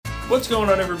What's going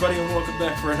on, everybody, and welcome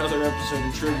back for another episode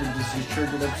of Triggered. This is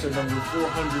Triggered episode number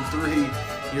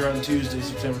 403 here on Tuesday,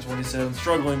 September 27th.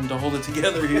 Struggling to hold it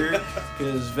together here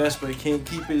because Vespa can't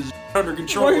keep his under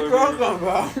control. What are you talking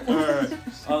about?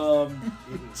 Alright.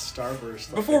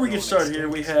 Starburst. Before we get started here,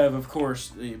 we have, of course,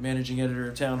 the managing editor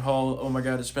of Town Hall. Oh my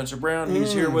God, it's Spencer Brown.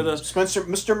 He's here with us.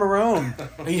 Mr. Marone.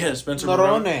 Yes, Spencer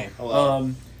Brown. Marone.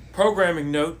 Hello.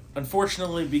 Programming note,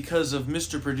 unfortunately, because of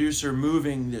Mr. Producer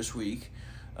moving this week,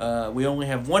 we only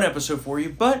have one episode for you,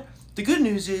 but the good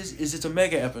news is it's a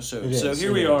mega episode.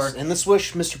 Here we are. And let's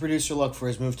wish Mr. Producer luck for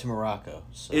his move to Morocco.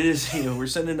 So. It is, we're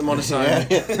sending him on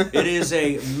assignment. It is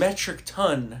a metric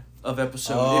ton of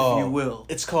episode, if you will.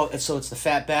 It's called, it's the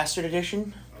Fat Bastard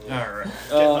edition? Alright.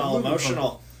 Getting all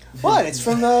emotional. What? It's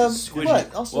from the, Squidgy.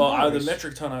 what? Austin Well, Powers. the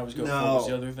metric ton I was going for No. was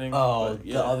the other thing. Oh, but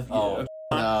the other, yeah.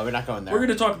 no, we're not going there. We're going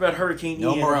to talk about Hurricane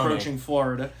No Ian Moroni. approaching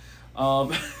Florida.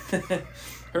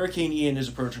 Hurricane Ian is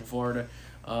approaching Florida.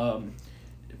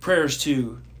 Prayers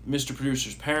to Mr.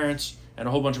 Producer's parents and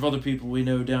a whole bunch of other people we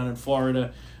know down in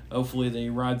Florida. Hopefully they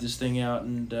ride this thing out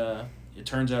and it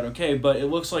turns out okay. But it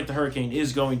looks like the hurricane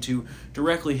is going to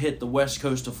directly hit the west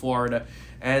coast of Florida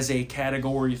as a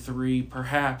Category 3,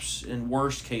 perhaps in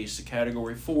worst case, a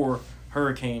Category 4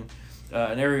 hurricane.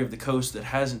 An area of the coast that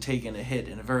hasn't taken a hit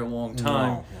in a very long time.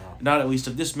 No. Not at least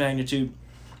of this magnitude.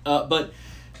 But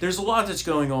there's a lot that's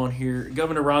going on here.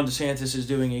 Governor Ron DeSantis is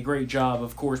doing a great job,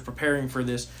 of course, preparing for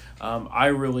this. I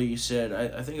really said,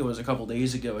 I think it was a couple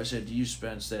days ago, I said to you,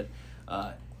 Spence, that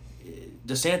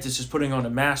DeSantis is putting on a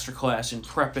masterclass in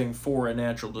prepping for a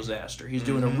natural disaster. He's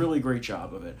doing a really great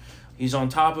job of it. He's on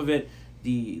top of it.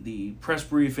 The press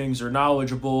briefings are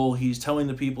knowledgeable. He's telling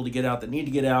the people to get out that need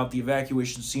to get out. The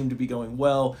evacuations seem to be going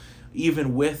well,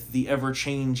 even with the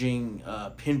ever-changing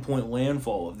pinpoint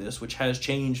landfall of this, which has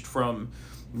changed from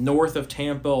north of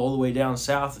Tampa all the way down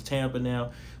south of Tampa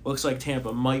now. Looks like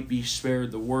Tampa might be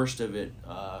spared the worst of it,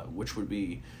 which would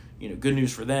be good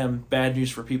news for them, bad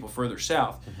news for people further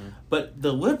south. But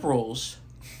the liberals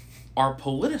are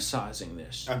politicizing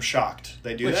this. I'm shocked.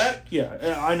 They do that?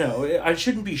 Yeah, I know. I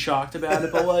shouldn't be shocked about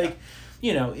it, but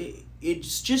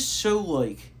it's just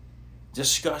so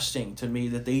disgusting to me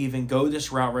that they even go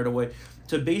this route right away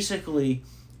to basically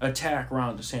attack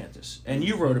Ron DeSantis. And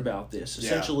you wrote about this.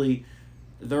 Essentially,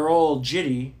 they're all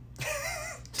jitty,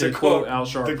 to quote Al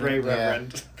Sharpton. The great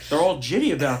Reverend. They're all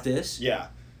jitty about this. Yeah.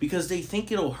 Because they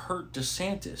think it'll hurt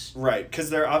DeSantis. Right, because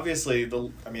they're obviously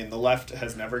the left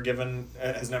has never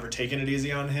taken it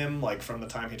easy on him. Like from the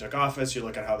time he took office, you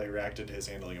look at how they reacted to his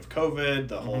handling of COVID,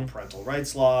 the whole parental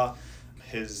rights law,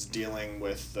 his dealing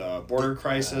with the border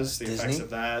crisis, the effects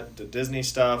of that, the Disney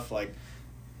stuff. Like,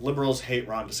 liberals hate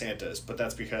Ron DeSantis, but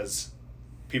that's because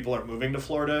people are moving to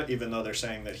Florida, even though they're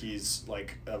saying that he's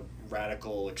like a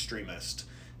radical extremist.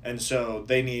 And so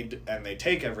they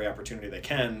take every opportunity they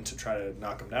can to try to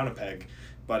knock him down a peg,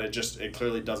 but it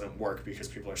clearly doesn't work because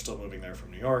people are still moving there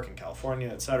from New York and California,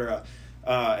 etc.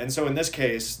 And so in this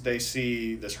case, they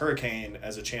see this hurricane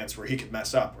as a chance where he could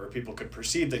mess up, or people could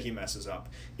perceive that he messes up,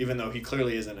 even though he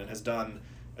clearly isn't and has done,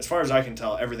 as far as I can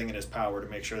tell, everything in his power to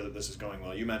make sure that this is going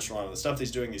well. You mentioned a lot of the stuff he's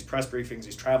doing, these press briefings,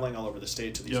 he's traveling all over the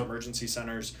state to these emergency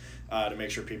centers to make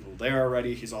sure people there are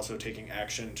ready. He's also taking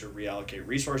action to reallocate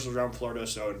resources around Florida,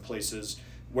 so in places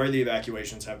where the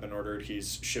evacuations have been ordered,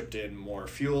 he's shipped in more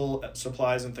fuel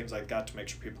supplies and things like that to make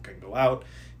sure people can go out.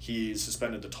 He's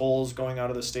suspended the tolls going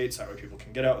out of the state so that way people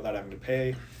can get out without having to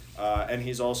pay. And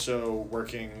he's also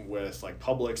working with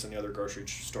Publix and the other grocery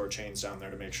store chains down there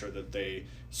to make sure that they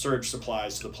surge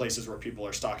supplies to the places where people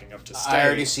are stocking up to stay. I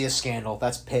already see a scandal.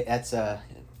 That's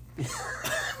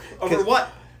Over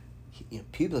what?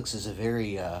 Publix is a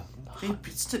very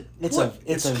It's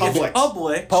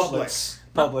Publix. Publix.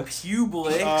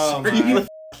 Publix. Oh, Are you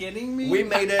kidding me? We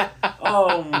made it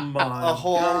Oh my a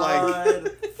whole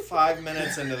God. 5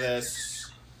 minutes into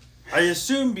this. I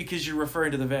assume because you're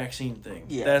referring to the vaccine thing.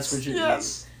 Yes. That's what you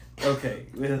Yes. Okay.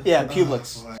 Yeah,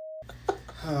 Publix.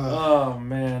 Oh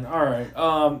man. All right.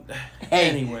 Hey,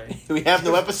 Anyway, we have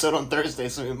no episode on Thursday,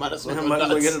 so we might as well. might as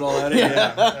well get it all out of here.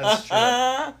 Yeah, that's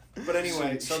true. But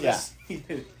anyway, so this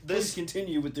Please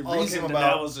continue with the all came reasoned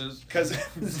about analysis. because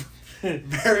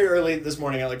very early this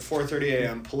morning at 4:30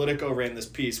 a.m., Politico ran this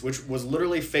piece, which was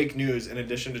literally fake news in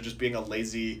addition to just being a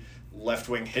lazy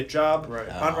left-wing hit job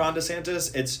on Ron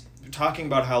DeSantis. It's talking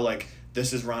about how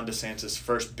this is Ron DeSantis'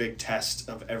 first big test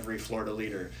of every Florida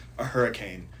leader, a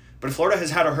hurricane. But Florida has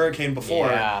had a hurricane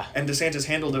before, and DeSantis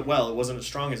handled it well. It wasn't as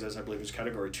strong as this. I believe it was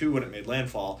Category 2 when it made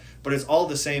landfall. But it's all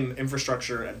the same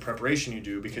infrastructure and preparation you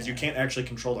do because you can't actually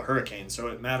control the hurricane. So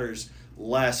it matters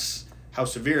less how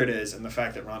severe it is and the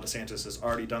fact that Ron DeSantis has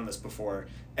already done this before,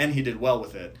 and he did well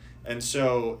with it. And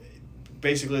so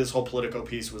basically this whole Politico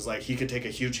piece was like he could take a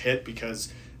huge hit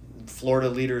because Florida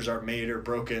leaders are made or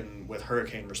broken with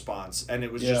hurricane response. And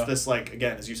it was just this, like,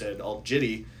 again, as you said, all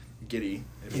giddy.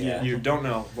 If you don't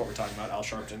know what we're talking about, Al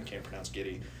Sharpton can't pronounce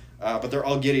giddy. But they're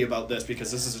all giddy about this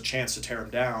because this is a chance to tear him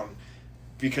down,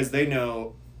 because they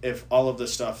know if all of the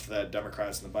stuff that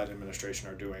Democrats and the Biden administration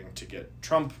are doing to get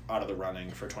Trump out of the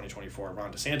running for 2024,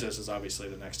 Ron DeSantis is obviously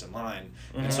the next in line.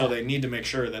 And so they need to make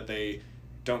sure that they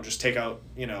don't just take out,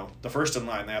 the first in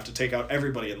line. They have to take out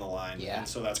everybody in the line. Yeah. And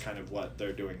so that's kind of what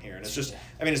they're doing here. And it's just,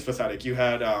 I mean, it's pathetic. You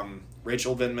had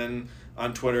Rachel Vindman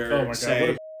on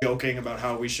Twitter joking about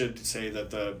how we should say that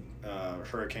the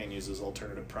hurricane uses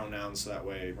alternative pronouns, so that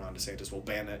way Ron DeSantis will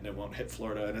ban it and it won't hit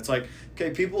Florida. And it's like,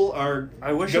 okay, people are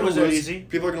I wish it was that easy.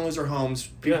 People are going to lose their homes.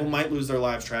 People might lose their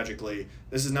lives tragically.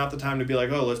 This is not the time to be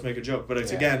like, oh, let's make a joke. But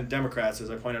it's, again, Democrats, as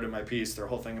I pointed out in my piece, their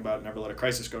whole thing about never let a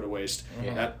crisis go to waste.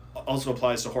 That also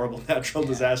applies to horrible natural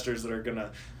disasters that are going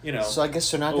to, So I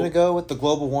guess they're not going to go with the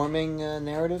global warming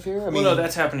narrative here? I mean, no,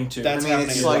 that's happening too. That's happening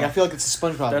it's like, I feel like it's a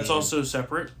SpongeBob That's meme. also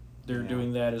separate. They're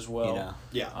doing that as well.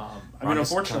 Yeah. I mean,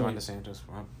 unfortunately, Ron DeSantis.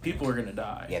 people are going to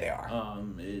die. Yeah, they are.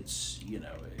 It's,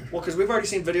 Well, because we've already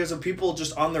seen videos of people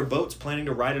just on their boats planning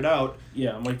to ride it out.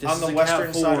 Yeah, I'm like, this on is the a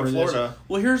western Cat side 4, of Florida.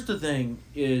 Well, here's the thing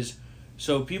is,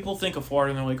 so people think of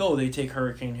Florida and they're like, oh, they take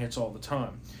hurricane hits all the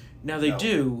time. Now, they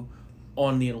do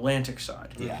on the Atlantic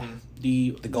side. Yeah.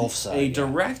 The Gulf side. A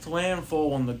direct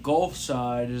landfall on the Gulf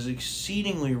side is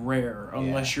exceedingly rare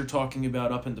unless you're talking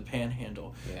about up in the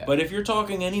Panhandle. Yeah. But if you're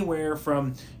talking anywhere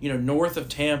from, north of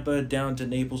Tampa down to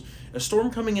Naples, a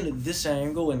storm coming in at this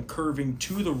angle and curving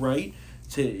to the right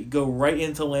to go right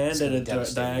into land at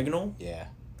a diagonal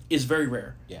is very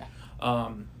rare. Yeah.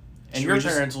 And Should your we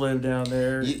just- parents live down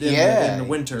there in the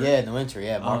winter. Yeah, in the winter,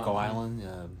 Marco Island.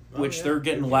 Which they're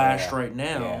getting lashed right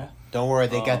now. Yeah. Don't worry,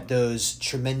 they got those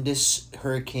tremendous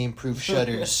hurricane-proof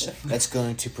shutters that's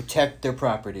going to protect their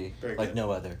property like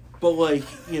no other. But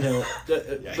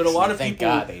but a lot of Thank people,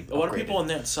 God they a lot of upgraded. people on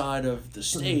that side of the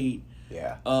state,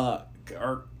 Yeah. are,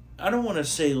 I don't want to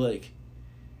say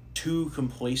too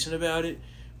complacent about it,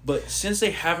 but since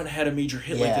they haven't had a major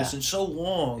hit like this in so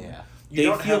long, they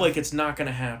feel like it's not going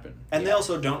to happen. And they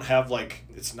also don't have,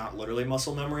 it's not literally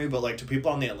muscle memory, but, to people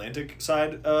on the Atlantic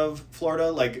side of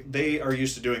Florida, they are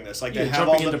used to doing this. They have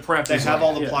all the prep. They have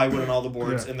all the plywood and all the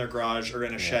boards in their garage or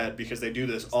in a shed because they do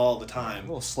this all the time. A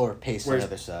little slower pace on the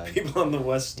other side. People on the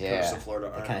west coast of Florida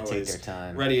aren't kind of take always their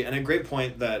time. ready. And a great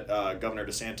point that Governor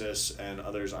DeSantis and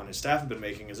others on his staff have been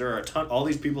making is there are all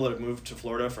these people that have moved to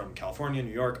Florida from California,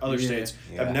 New York, other states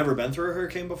have never been through a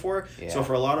hurricane before. Yeah. So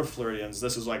for a lot of Floridians,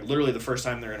 this is literally the first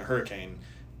time they're in a hurricane.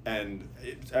 And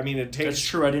it takes. That's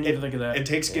true. I didn't even think of that. It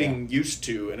takes getting used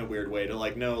to in a weird way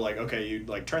to know okay, you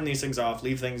turn these things off,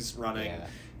 leave things running,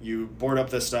 you board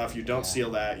up this stuff, you don't seal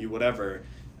that, you whatever,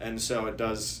 and so it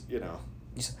does.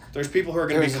 There's people who are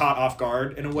going to be caught off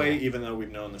guard in a way, even though we've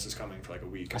known this is coming for a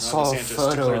week. I saw a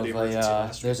photo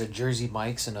of there's a Jersey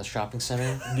Mike's in a shopping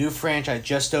center. New franchise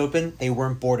just opened. They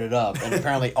weren't boarded up, and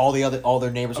apparently all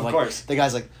their neighbors were the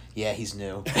guy's yeah, he's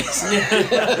new.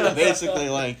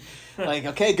 Basically,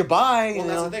 okay, goodbye. Well,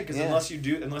 that's the thing,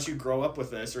 because unless you grow up with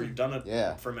this or you've done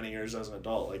it for many years as an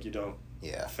adult, you don't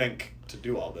think to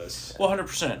do all this. Well,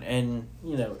 100%. And,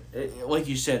 like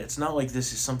you said, it's not like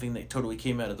this is something that totally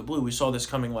came out of the blue. We saw this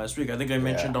coming last week. I think I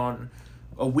mentioned on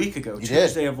a week ago,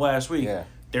 Tuesday of last week,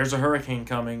 there's a hurricane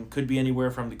coming. Could be anywhere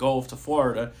from the Gulf to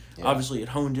Florida. Yeah. Obviously, it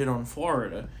honed in on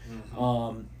Florida.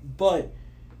 Mm-hmm. But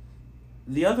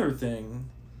the other thing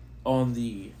on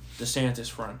the DeSantis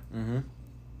front,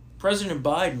 President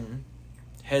Biden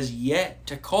has yet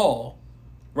to call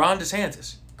Ron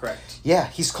DeSantis. Correct. Yeah,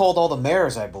 he's called all the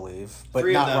mayors, I believe, but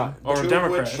 3 not of them, Ron. Or two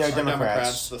Democrats. of which They're are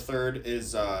Democrats. The third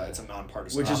is it's a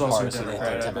nonpartisan, which is also a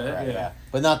Democrat. Yeah,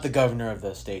 but not the governor of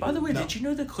the state. By the way, did you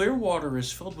know that Clearwater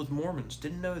is filled with Mormons?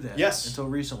 Didn't know that. Yes. Until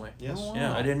recently. Yes. Oh, wow.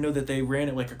 Yeah, I didn't know that they ran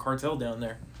it like a cartel down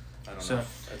there. I don't so know.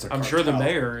 I'm sure the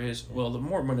mayor is. Well, the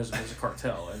Mormonism is a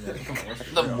cartel. I mean, come on,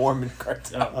 let's the Mormon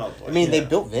cartel. Oh, boy. I mean, they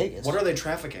built Vegas. What are they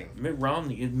trafficking? Mitt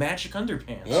Romney, Magic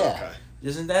Underpants. Yeah. Okay.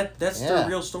 Isn't that's the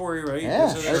real story, right?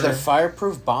 Yeah. They're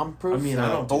fireproof, bomb-proof, I mean, I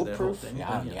don't do that whole bulletproof. thing,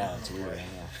 Yeah, it's weird.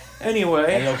 Yeah.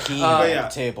 Anyway, Elohim but at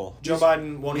the table. Joe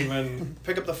Biden won't even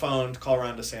pick up the phone to call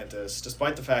Ron DeSantis,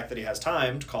 despite the fact that he has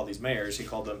time to call these mayors. He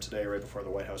called them today right before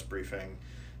the White House briefing.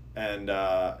 And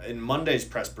in Monday's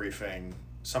press briefing,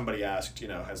 somebody asked,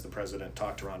 has the president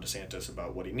talked to Ron DeSantis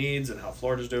about what he needs and how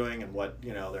Florida's doing and what,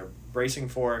 they're bracing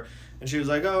for? And she was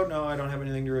like, oh, no, I don't have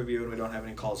anything to review and we don't have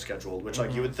any calls scheduled, which,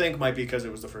 you would think might be because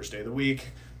it was the first day of the week.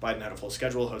 Biden had a full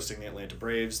schedule hosting the Atlanta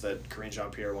Braves that Karine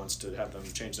Jean-Pierre wants to have them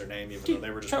change their name even though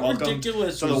they were just How welcomed.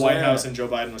 ridiculous So the was White that? House and Joe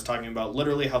Biden was talking about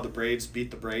literally how the Braves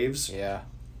beat the Braves. Yeah.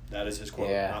 That is his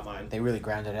quote, Yeah. not mine. They really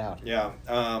ground it out. Yeah.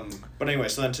 But anyway,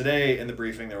 so then today in the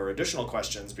briefing there were additional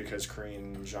questions because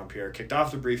Karine Jean-Pierre kicked off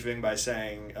the briefing by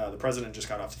saying the president just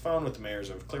got off the phone with the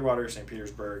mayors of Clearwater, St.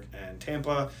 Petersburg, and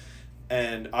Tampa.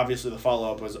 And obviously the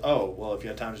follow-up was, oh, well, if you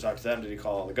had time to talk to them, did he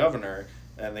call the governor?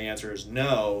 And the answer is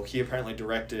no. He apparently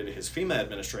directed his FEMA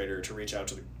administrator to reach out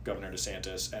to the Governor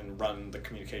DeSantis and run the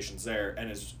communications there and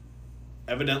is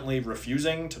evidently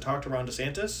refusing to talk to Ron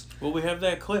DeSantis. Well, we have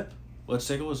that clip. Let's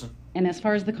take a listen. And as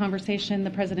far as the conversation,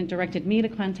 the president directed me to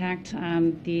contact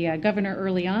the governor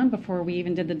early on before we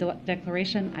even did the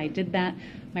declaration. I did that.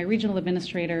 My regional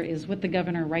administrator is with the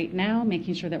governor right now,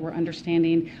 making sure that we're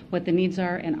understanding what the needs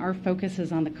are, and our focus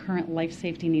is on the current life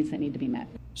safety needs that need to be met.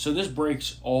 So this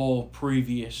breaks all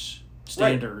previous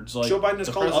standards. Right. Like Joe Biden has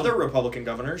called other Republican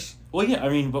governors. Well, yeah, I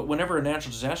mean, but whenever a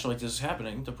natural disaster like this is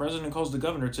happening, the president calls the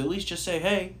governor to at least just say,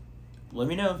 hey, let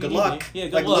me know. If Good you luck. need me. Yeah,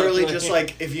 good like luck. literally just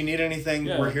like, if you need anything,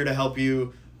 Yeah. we're here to help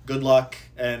you. Good luck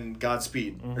and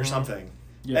Godspeed or something.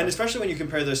 Yeah. And especially when you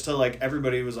compare this to like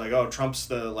everybody was like, oh, Trump's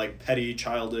the like petty,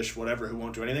 childish, whatever who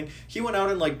won't do anything. He went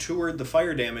out and like toured the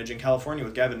fire damage in California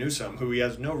with Gavin Newsom, who he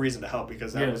has no reason to help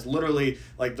because that was literally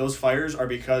like those fires are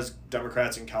because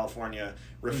Democrats in California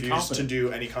refuse to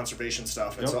do any conservation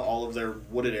stuff, and so all of their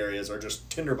wooded areas are just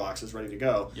tinderboxes ready to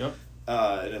go. Yep.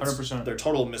 And it's 100%. their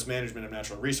total mismanagement of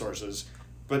natural resources.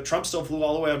 But Trump still flew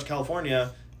all the way out to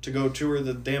California to go tour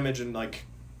the damage and like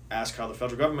ask how the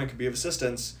federal government could be of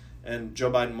assistance. And Joe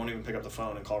Biden won't even pick up the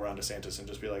phone and call Ron DeSantis and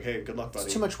just be like, hey, good luck, buddy.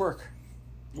 It's too much work.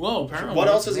 Well, apparently. What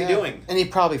else is he doing? And he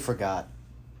probably forgot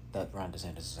that Ron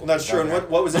DeSantis is. Well, that's true. And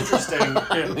what was interesting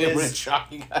It would is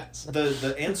shock you guys.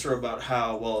 the answer about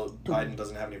how, well, Biden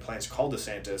doesn't have any plans to call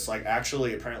DeSantis, like,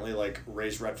 actually apparently, like,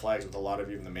 raised red flags with a lot of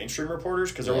even the mainstream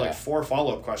reporters, because there were, like, 4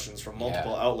 follow-up questions from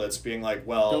multiple outlets being like,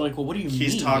 well... They're like, well, what do you mean?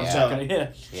 He's talked to...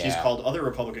 Yeah. He's called other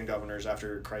Republican governors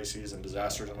after crises and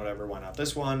disasters and whatever, why not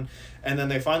this one? And then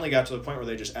they finally got to the point where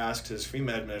they just asked his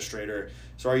FEMA administrator,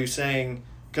 so are you saying...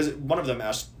 Because one of them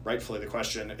asked rightfully the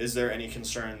question, is there any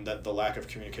concern that the lack of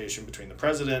communication between the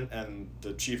president and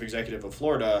the chief executive of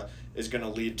Florida is going to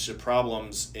lead to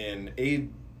problems in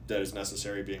aid that is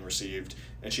necessary being received?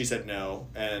 And she said no,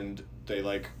 and they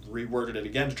like reworded it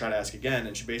again to try to ask again,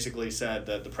 and she basically said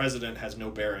that the president has no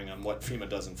bearing on what FEMA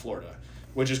does in Florida,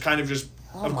 which is kind of just...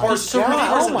 Of course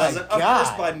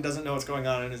Biden doesn't know what's going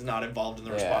on and is not involved in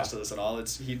the response to this at all.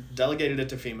 He delegated it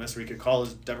to FEMA so he could call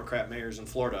his Democrat mayors in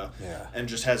Florida and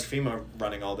just has FEMA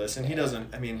running all this. And he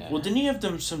doesn't, I mean... Well, didn't he have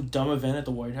some dumb event at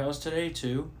the White House today,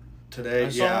 too? Today, I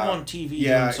saw him on TV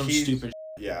doing some stupid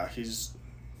Yeah, he's...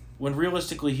 When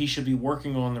realistically he should be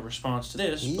working on the response to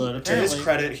this, but apparently... To his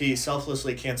credit, he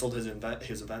selflessly canceled his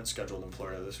event scheduled in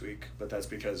Florida this week, but that's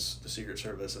because the Secret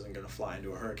Service isn't going to fly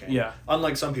into a hurricane. Yeah.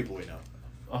 Unlike some people we know.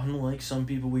 Unlike some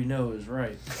people we know is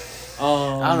right. I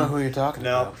don't know who you're talking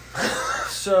about.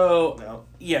 So,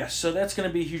 so that's going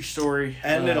to be a huge story.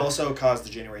 And it also caused the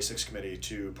January 6th committee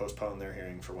to postpone their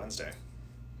hearing for Wednesday.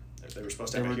 They were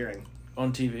supposed to have a hearing.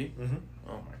 On TV? Mm-hmm.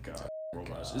 Oh my God.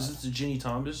 Is this the Ginny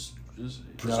Thomas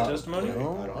testimony?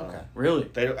 No, I don't know. Really?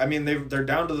 They're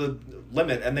down to the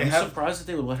limit, and I'm surprised that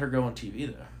they would let her go on TV,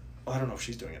 though. Well, I don't know if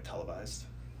she's doing it televised.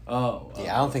 Yeah,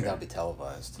 I don't think that would be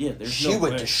televised. Yeah, she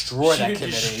would destroy that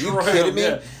committee. Are you kidding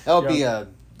me? That would be a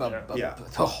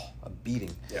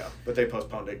beating. Yeah, but they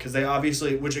postponed it because they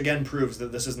obviously, which again proves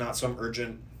that this is not some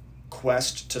urgent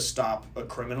quest to stop a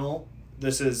criminal.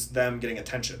 This is them getting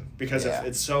attention because if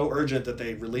it's so urgent that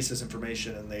they release this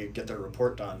information and they get their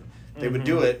report done, they would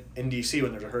do it in D.C.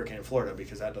 when there's a hurricane in Florida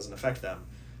because that doesn't affect them.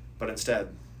 But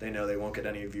instead, they know they won't get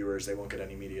any viewers, they won't get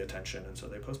any media attention, and so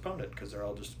they postponed it because they're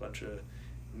all just a bunch of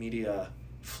media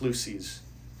flusies.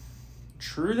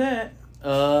 True that.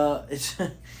 It's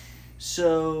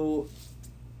so.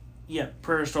 Yeah,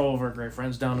 prayers to all of our great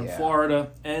friends down in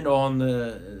Florida, and on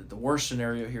the worst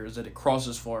scenario here is that it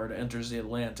crosses Florida, enters the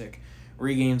Atlantic,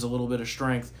 regains a little bit of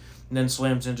strength, and then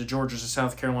slams into Georgia to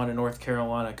South Carolina, North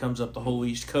Carolina, comes up the whole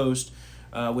East Coast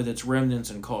with its remnants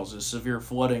and causes severe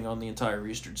flooding on the entire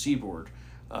eastern seaboard,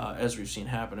 as we've seen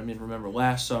happen. I mean, remember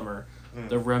last summer,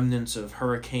 the remnants of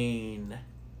Hurricane...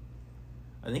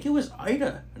 I think it was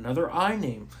Ida, another I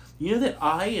name. You know that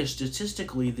I is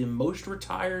statistically the most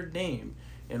retired name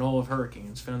in all of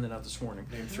hurricanes. Found that out this morning.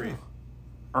 Name 3.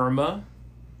 Irma.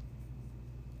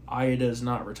 Ida is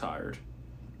not retired.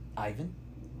 Ivan?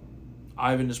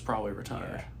 Ivan is probably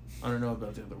retired. I don't know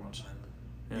about the other ones.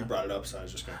 You brought it up, so I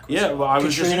was just going to quiz well, I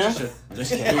was Katrina? just interested.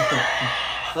 Just kidding.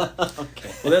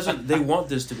 Okay. Well, that's what they want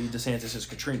this to be. DeSantis'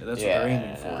 Katrina. That's what they're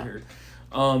aiming for here.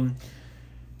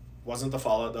 Wasn't the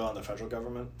fallout though on the federal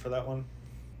government for that one?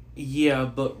 Yeah,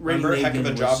 but Ray Remember Nagin heck of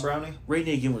a job, Brownie? Ray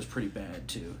Nagin was pretty bad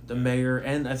too. The mayor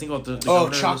and I think the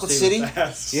governor Chocolate of the City.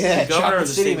 Yes. Yeah, the governor Chocolate of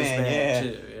the City state man. was bad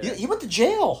too. Yeah. He went to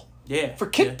jail. Yeah. For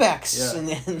kickbacks. Yeah. And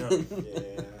then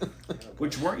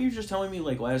Which weren't you just telling me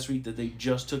like last week that they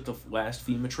just took the last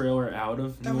FEMA trailer out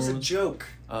of New Orleans? That was a joke.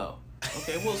 Oh.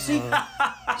 Okay, well,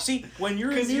 see, when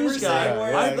you're a 'Cause you news were guy, saying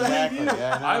where- I Yeah, believe exactly. you.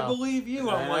 Yeah, I I know. believe you.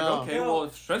 I'm like, okay, well,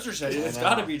 if Spencer said it, it's I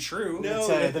got to know. be true. No.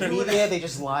 the media, they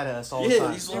just lie to us all the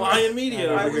time. These lying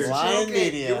media I over was here. Lying joking.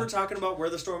 media. You were talking about where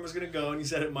the storm was going to go, and you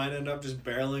said it might end up just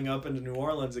barreling up into New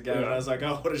Orleans again. And I was like,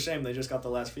 oh, what a shame. They just got the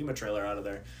last FEMA trailer out of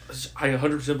there. I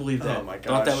 100% believe that. Oh, my gosh.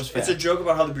 Thought that was It's fact. a joke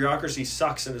about how the bureaucracy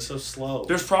sucks and is so slow.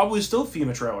 There's probably still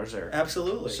FEMA trailers there.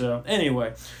 Absolutely. So,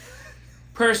 anyway.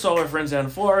 Prayers to all our friends down in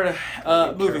Florida.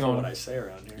 Moving on. What I say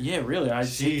around here. Yeah, really. I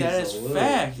take that as Jeez,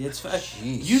 fact. It's fact.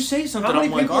 Jeez. You say something, How many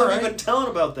I'm like, people all have right. you been telling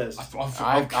about this?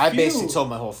 I basically told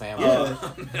my whole family.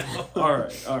 Yeah. all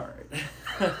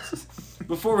right.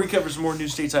 Before we cover some more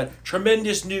news stateside,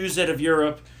 tremendous news out of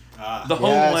Europe. The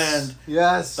homeland.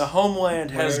 Yes. The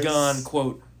homeland has Where's- gone,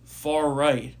 quote, far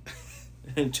right.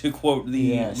 To quote the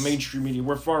Yes. mainstream media.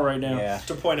 We're far right now. Yeah.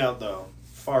 To point out, though,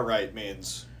 far right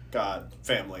means God,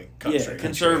 family, country. Yeah,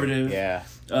 conservative. Yeah.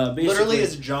 Literally,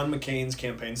 is John McCain's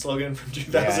campaign slogan from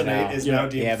 2008 is now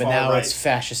deemed but far now right. it's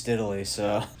fascist Italy,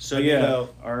 so. So, But, you yeah, know-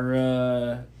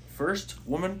 our first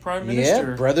woman prime minister.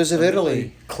 Yeah, Brothers of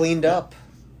Italy. Cleaned up.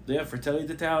 Yeah, Fratelli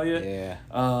d'Italia.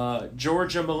 Yeah.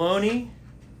 Georgia Maloney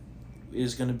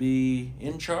is going to be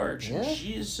in charge. Yeah.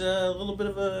 She's a little bit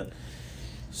of a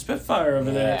spitfire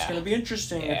over there. It's Yeah. going to be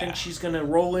interesting. I Yeah. think she's going to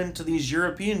roll into these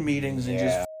European meetings and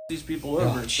just these people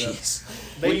over. Oh, so.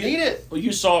 jeez. They need it. Well,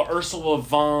 you saw Ursula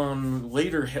von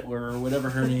later Hitler or whatever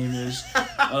her name is.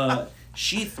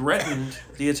 She threatened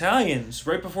the Italians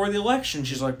right before the election.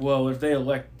 She's like, well, if they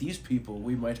elect these people,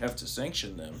 we might have to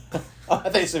sanction them. I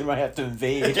think they might have to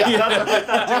invade.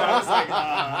 I was like,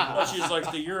 Well, she's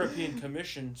like, the European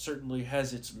Commission certainly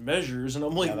has its measures. And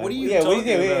I'm like, what are you what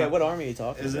talking about? Yeah, what army are you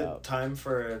talking is about? it time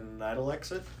for an idol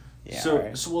exit? Yeah, So,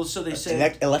 right. so they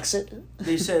said Alexit?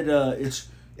 it's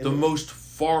the most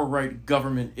far right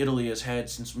government Italy has had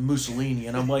since Mussolini,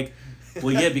 and I'm like,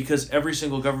 well, yeah, because every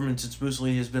single government since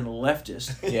Mussolini has been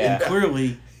leftist, Yeah. and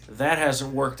clearly that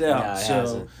hasn't worked out. No, it so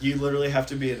hasn't. You literally have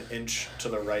to be an inch to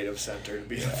the right of center to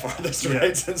be the farthest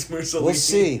right since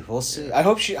Mussolini. We'll see.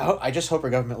 I just hope our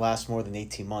government lasts more than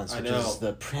 18 months, which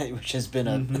has been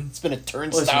a it's been a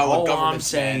turnstile listen, of all government. I'm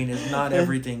saying is not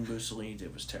everything Mussolini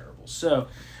did was terrible. So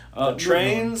The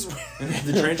trains.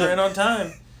 the trains ran on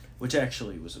time, which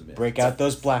actually was a myth. Break out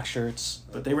those black shirts.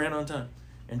 But they ran on time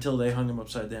until they hung him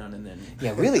upside down and then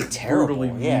Yeah, really terrible.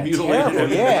 brutally Yeah, mutilated terrible. him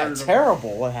and Yeah, murdered him.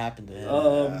 terrible. What happened to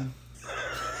him?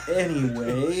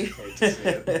 Anyway. Hate to see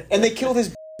it. And they killed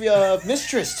his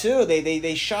mistress too.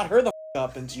 They shot her the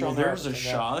up and Well, strung there her was a up.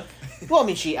 shock. Well, I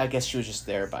mean, I guess she was just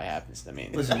there by happenstance. I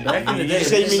mean, Listen, back in the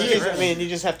day, you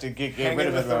just have to get rid Hanging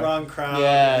of with it. the right? wrong crowd.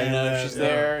 Yeah, and if she's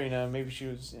there, maybe she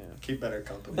was. Keep better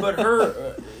company. But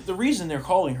her, the reason they're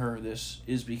calling her this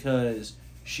is because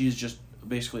she's just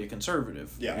basically a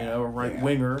conservative. Yeah. A right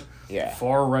winger. Yeah.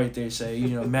 Far right, they say.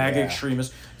 MAGA Yeah.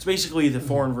 extremist. It's basically the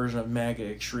foreign version of MAGA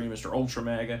extremist or ultra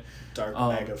MAGA. Dark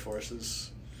MAGA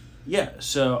forces. Yeah.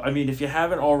 So I mean, if you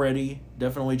haven't already,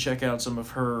 definitely check out some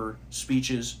of her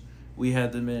speeches. We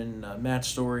had them in Matt's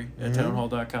story at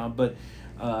townhall.com. But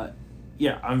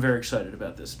yeah, I'm very excited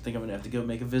about this. I think I'm gonna have to go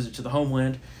make a visit to the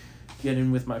homeland, get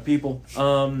in with my people.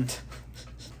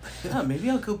 Yeah, maybe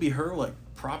I'll go be her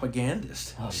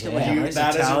propagandist. Oh, Just get, yeah. a nice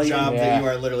That is a Italian, job that yeah. you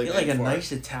are literally Get like paid a for.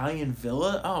 nice Italian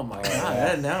villa. Oh my god!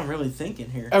 yeah. Now I'm really thinking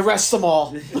here. Arrest them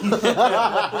all.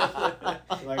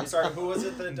 Like, sorry, who was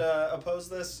it that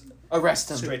opposed this? Arrest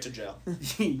them. Straight to jail.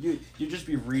 you just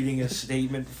be reading a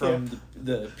statement from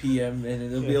the PM, and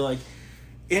it'll be like,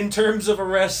 in terms of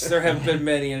arrests, there have been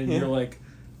many, and you're like,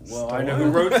 well, I know who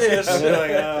wrote this. You're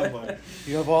like, oh boy.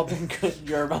 You have all been.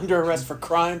 You're under arrest for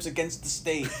crimes against the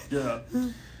state. Yeah.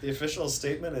 The official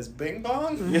statement is Bing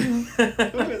Bong? Who is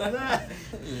that?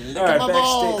 All right, my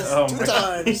backstage.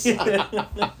 balls, 2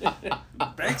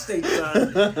 times. Backstage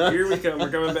time. Here we come. We're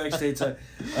coming backstage time.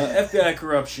 FBI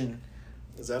corruption.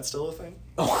 Is that still a thing?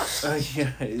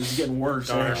 Yeah, it's getting worse,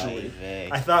 actually.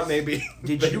 I thought maybe.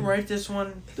 Did you write this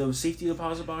one? The safety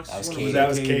deposit box? That was one? Katie. That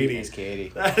was Katie. That's Katie.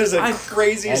 That is a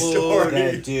crazy That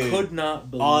story. dude. Could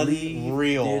not believe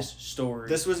Unreal. this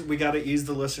story. We got to ease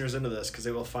the listeners into this because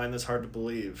they will find this hard to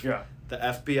believe. Yeah. The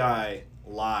FBI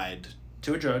lied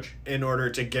to a judge in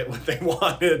order to get what they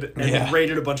wanted and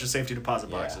raided a bunch of safety deposit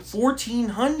boxes.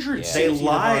 1,400 They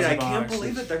lied. I can't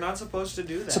believe it. They're not supposed to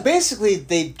do that. So basically,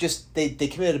 they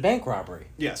committed a bank robbery.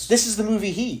 Yes. This is the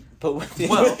movie Heat, but with De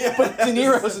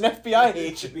Niro's an FBI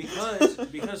agent.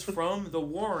 Because from the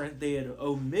warrant, they had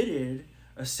omitted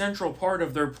a central part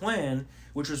of their plan,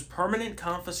 which was permanent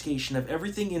confiscation of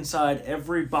everything inside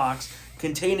every box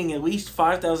containing at least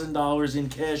 $5,000 in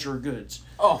cash or goods.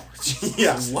 Oh,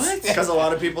 yeah. What? Because a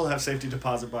lot of people have safety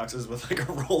deposit boxes with like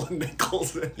a roll of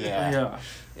nickels in it. Yeah.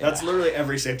 That's literally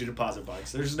every safety deposit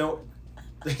box. There's no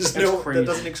crazy. That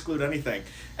doesn't exclude anything.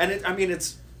 And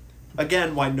it's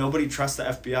again why nobody trusts the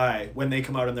FBI when they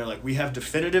come out and they're like, we have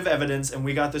definitive evidence and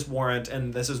we got this warrant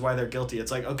and this is why they're guilty.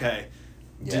 It's like, okay,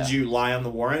 did you lie on the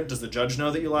warrant? Does the judge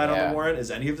know that you lied on the warrant? Is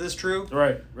any of this true?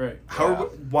 Right.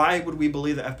 Why would we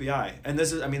believe the FBI? And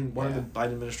this is, one of the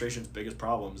Biden administration's biggest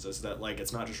problems is that, like,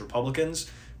 it's not just Republicans,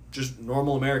 just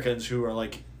normal Americans who are,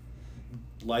 like,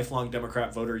 lifelong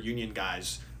Democrat voter union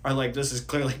guys are like, this is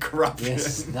clearly corruption.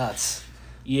 Yes, nuts.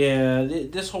 Yeah,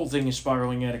 this whole thing is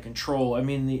spiraling out of control. I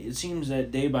mean, it seems that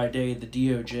day by day, the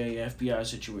DOJ, FBI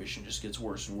situation just gets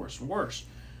worse and worse and worse.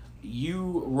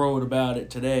 You wrote about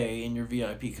it today in your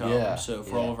VIP column, so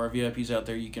for all of our VIPs out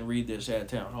there, you can read this at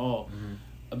Town Hall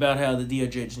about how the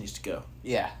DOJ just needs to go.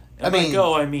 Yeah. And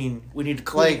I mean, we need to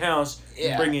clean house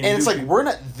and bring in. And it's like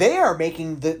people. they are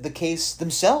making the case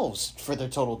themselves for their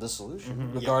total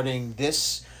dissolution regarding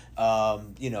this.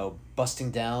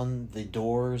 Busting down the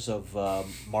doors of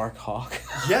Mark Hawk.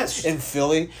 Yes. In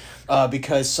Philly,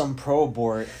 because some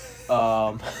pro-abort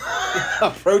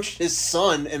approached his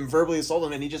son and verbally assaulted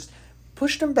him, and he just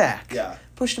pushed him back. Yeah.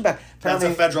 Pushed him back. That's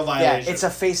a federal violation. Yeah, it's a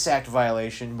FACE Act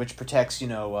violation, which protects,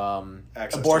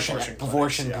 abortion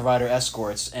clinics, provider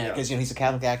escorts, and because he's a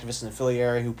Catholic activist in the Philly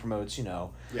area who promotes,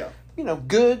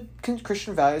 good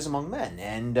Christian values among men,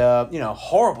 and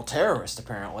horrible terrorist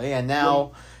apparently, and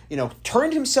now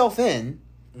turned himself in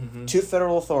to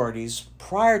federal authorities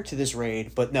prior to this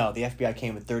raid, but no, the FBI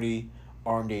came with 30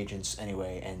 armed agents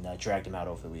anyway and dragged him out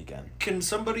over the weekend. Can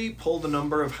somebody pull the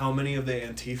number of how many of the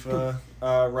Antifa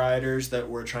rioters that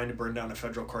were trying to burn down a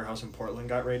federal courthouse in Portland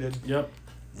got raided? Yep.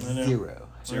 Zero.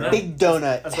 Big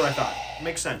donut. That's what I thought.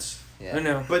 Makes sense. Yeah. I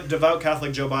know. But devout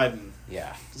Catholic Joe Biden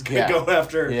is going to go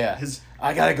after his...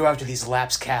 I got to go after these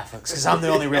lapsed Catholics because I'm the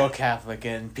only real Catholic,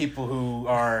 and people who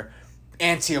are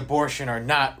anti-abortion are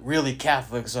not really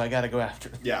Catholic, so I got to go after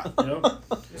them. Yeah.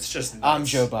 It's just nuts. I'm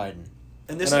Joe Biden.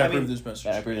 And I approve this message.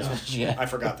 I approve this message. Yeah. I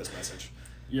forgot this message.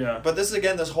 Yeah. But this is,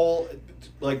 again, this whole,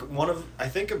 I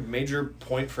think a major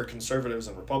point for conservatives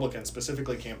and Republicans,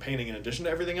 specifically campaigning in addition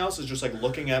to everything else, is just,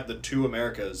 looking at the two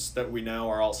Americas that we now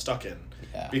are all stuck in.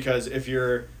 Yeah. Because if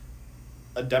you're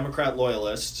a Democrat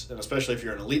loyalist, and especially if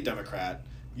you're an elite Democrat,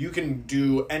 you can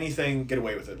do anything, get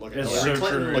away with it. Look at Hillary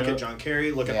Clinton, look at John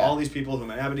Kerry, look at all these people,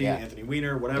 Huma Abedi, Anthony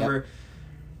Weiner, whatever. Yep.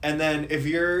 And then if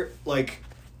you're,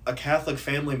 a Catholic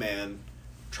family man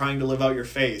trying to live out your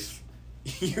faith,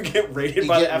 you get raided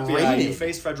by the FBI, you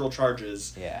face federal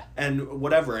charges, and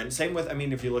whatever. And same with,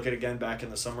 if you look at, again, back in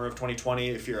the summer of 2020,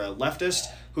 if you're a leftist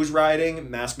who's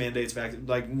rioting, mask mandates,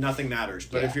 nothing matters.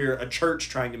 But if you're a church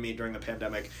trying to meet during the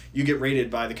pandemic, you get raided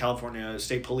by the California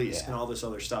State Police and all this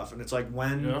other stuff. And it's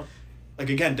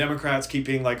again, Democrats keep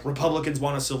being Republicans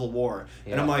want a civil war.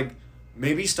 And I'm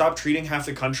maybe stop treating half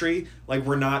the country like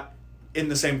we're not in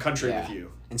the same country with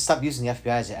you. And stop using the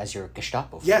FBI as your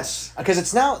Gestapo force. Yes. Because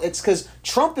it's because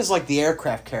Trump is like the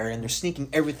aircraft carrier, and they're sneaking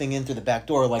everything in through the back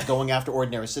door, going after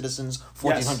ordinary citizens,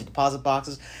 1,400 deposit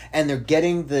boxes, and they're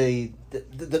getting the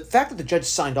fact that the judge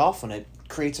signed off on it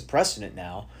creates a precedent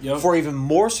now for even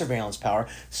more surveillance power.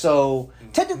 So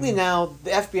technically now the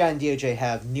FBI and DOJ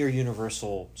have near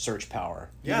universal search power.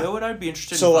 Yeah. You know what I'd be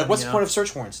interested in finding out? So what's the point of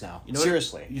search warrants now?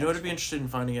 Seriously. You know what I'd be interested in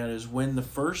finding out is when the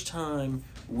first time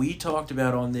we talked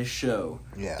about on this show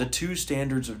the two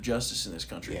standards of justice in this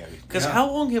country. Because how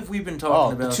long have we been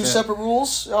talking about the two separate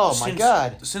rules? Oh, my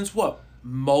God. Since what?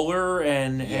 Mueller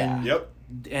and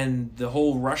the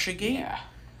whole Russiagate? Yeah.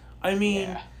 I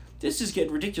mean, this is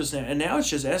getting ridiculous now. And now it's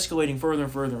just escalating further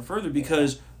and further and further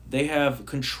because they have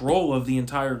control of the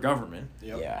entire government.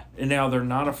 Yeah. And now they're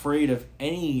not afraid of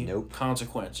any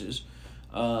consequences.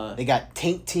 They got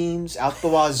taint teams out the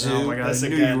wazoo. Oh my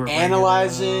God,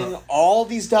 analyzing all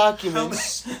these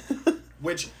documents.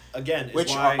 Which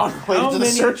is why... are unrelated to the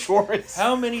search warrants.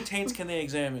 How many taints can they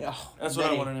examine? That's what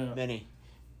I want to know. Many.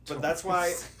 But that's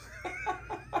why...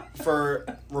 for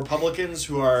Republicans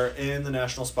who are in the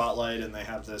national spotlight and they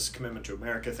have this commitment to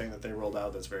America thing that they rolled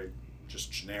out that's very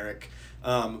just generic,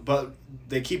 but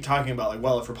they keep talking about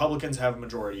if Republicans have a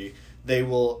majority, they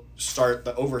will start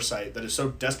the oversight that is so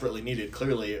desperately needed,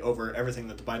 clearly, over everything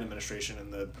that the Biden administration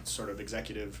and the sort of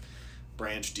executive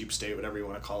branch, deep state, whatever you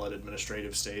want to call it,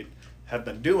 administrative state, have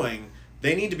been doing.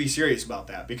 They need to be serious about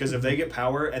that, because if they get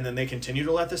power and then they continue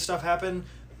to let this stuff happen,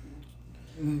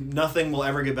 nothing will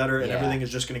ever get better, and everything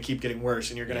is just going to keep getting worse,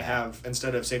 and you're going to have,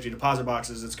 instead of safety deposit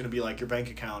boxes, it's going to be like your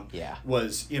bank account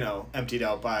was, emptied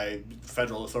out by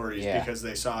federal authorities because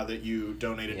they saw that you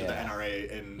donated to the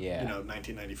NRA in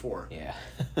 1994. Yeah.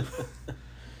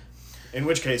 In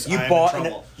which case, I am in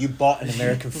trouble. You bought an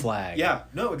American flag. Yeah,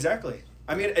 no, exactly.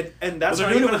 I mean, and that's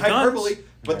not even hyperbole,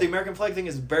 but the American flag thing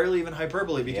is barely even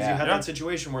hyperbole, because you had that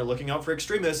situation where looking out for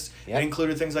extremists, it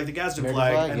included things like the Gadsden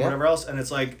flag and whatever else, and it's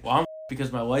like... Well, I'm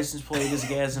because my license plate is a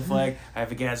Gadsden flag. I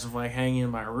have a Gadsden flag hanging in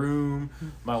my room.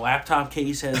 My laptop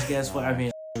case has Gadsden flag. I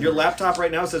mean... Your laptop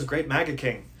right now says Great MAGA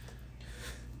King.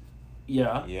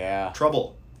 Yeah. Yeah.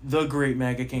 Trouble. The Great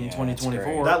MAGA King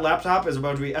 2024. That laptop is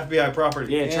about to be FBI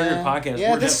property. Yeah, Triggered Podcast.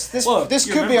 Yeah,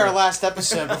 this could be our last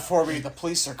episode before the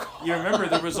police are called. You remember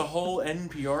there was a whole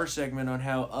NPR segment on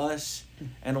how us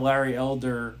and Larry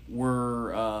Elder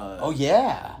were... oh,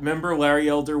 yeah. Remember Larry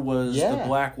Elder was the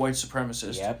black white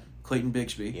supremacist? Yep. Clayton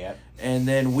Bigsby. Yep. And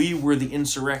then we were the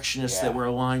insurrectionists that were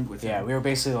aligned with him. Yeah, we were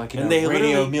basically like,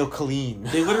 Radio Emil Colleen.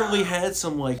 They literally had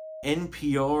some,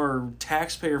 NPR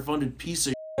taxpayer-funded piece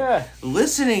of Yeah.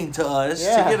 listening to us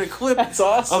to get a clip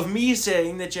awesome. of me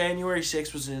saying that January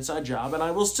 6th was an inside job, and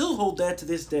I will still hold that to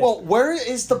this day. Well, where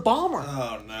is the bomber?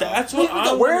 Oh, no. That's what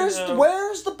I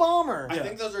Where's the bomber? I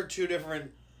think those are two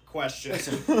different questions.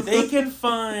 Listen, they can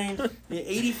find the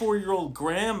 84-year-old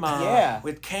grandma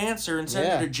with cancer and send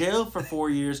her to jail for 4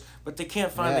 years, but they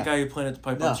can't find the guy who planted the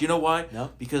pipe bombs. You know why?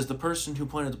 No. Because the person who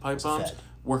planted the pipe bombs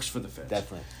works for the Fed.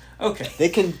 Definitely. Okay. They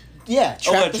can,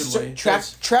 Allegedly.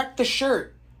 track the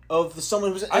shirt of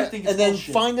someone who's... I think it's and then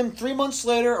bullshit. find them 3 months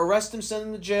later, arrest them, send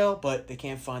them to jail, but they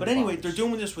can't find But the anyway, bombers. they're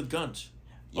doing this with guns.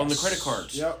 On the credit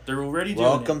cards. Yep. They're already doing it.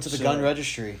 Welcome to the gun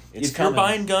registry. It's if coming. you're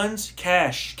buying guns,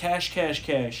 cash.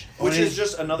 Which is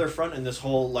just another front in this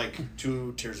whole,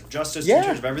 2 tiers of justice, 2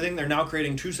 tiers of everything. They're now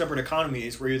creating 2 separate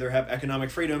economies where you either have economic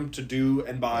freedom to do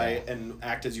and buy and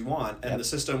act as you want, and the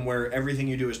system where everything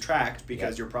you do is tracked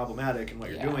because you're problematic and what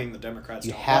you're doing, the Democrats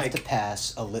don't like. You have to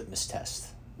pass a litmus test.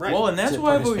 Right. Well, and that's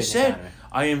why I've always said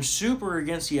I am super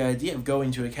against the idea of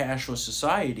going to a cashless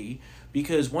society,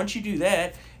 because once you do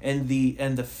that, and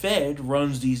the Fed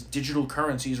runs these digital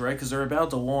currencies, right? Because they're about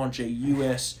to launch a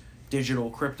U.S.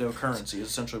 digital cryptocurrency, is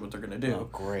essentially what they're going to do. Oh,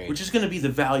 great. Which is going to be the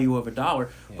value of $1.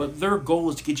 Yeah. But their goal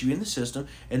is to get you in the system,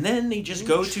 and then they just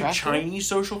go to Chinese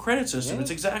social credit system. Yeah.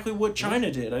 It's exactly what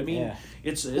China did. I mean,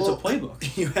 it's a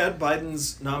playbook. You had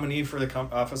Biden's nominee for the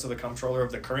office of the comptroller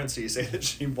of the currency say that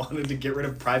she wanted to get rid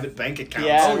of private bank accounts.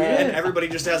 Yeah, and everybody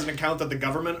just has an account that the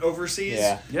government oversees.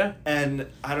 Yeah. And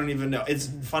I don't even know. It's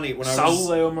funny when Saul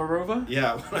Leomarova?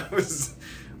 Yeah,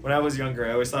 when I was younger,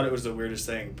 I always thought it was the weirdest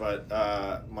thing, but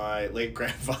my late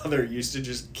grandfather used to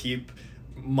just keep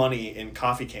money in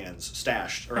coffee cans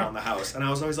stashed around the house, and I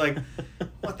was always like,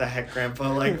 "What the heck,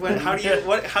 Grandpa? How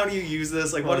do you use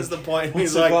this? What is the point?" And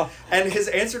he's like, and his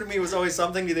answer to me was always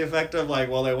something to the effect of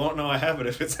 "Well, they won't know I have it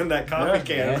if it's in that coffee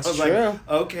can." And I was like,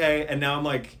 "Okay," and now I'm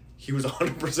like, he was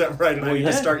 100% right, and I need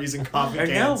to start using coffee cans.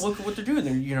 And now look at what they're doing.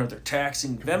 They're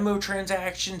taxing Venmo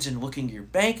transactions and looking at your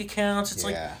bank accounts. It's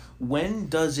when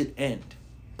does it end?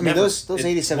 I mean, those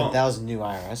 87,000 new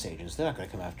IRS agents, they're not going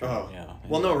to come after them.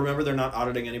 Well, no, remember, they're not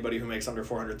auditing anybody who makes under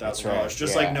 $400,000.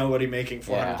 Just like nobody making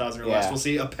 $400,000 or less will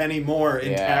see a penny more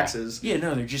in taxes. Yeah,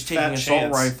 no, they're just taking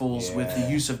assault rifles with the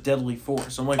use of deadly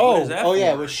force. I'm like, what is that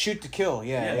for? With shoot to kill.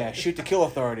 Shoot to kill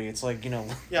authority. It's like,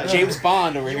 James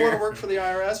Bond over here. You want to work for the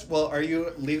IRS? Well, are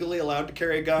you legally allowed to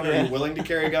carry a gun? Are you willing to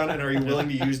carry a gun? And are you willing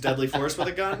to use deadly force with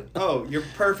a gun? Oh, you're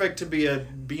perfect to be a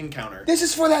bean counter. This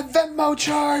is for that Venmo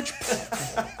charge.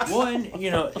 Well, and,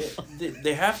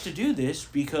 they have to do this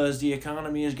because the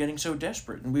economy is getting so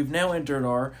desperate. And we've now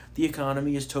entered the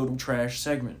economy is total trash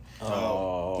segment.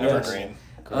 Evergreen.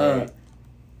 Great.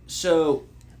 So...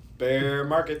 Bear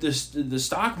market. The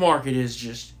stock market is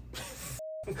just...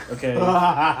 Okay.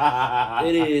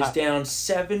 It is down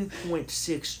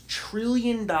 $7.6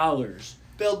 trillion.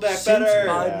 Build back since better.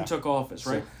 Biden took office,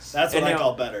 right? That's what I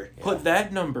call better. Put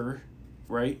that number,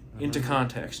 right, into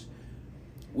context.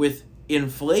 With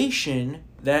inflation,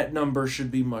 that number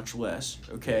should be much less,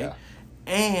 okay? Yeah.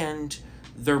 And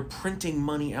they're printing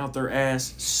money out their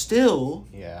ass still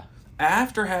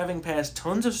after having passed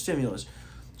tons of stimulus.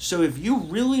 So if you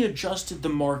really adjusted the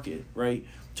market, right,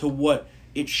 to what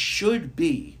it should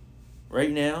be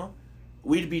right now,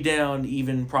 we'd be down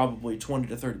even probably 20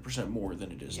 to 30% more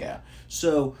than it is now.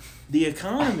 So the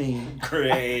economy...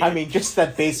 Great. I mean, just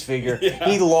that base figure. Yeah.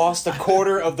 He lost a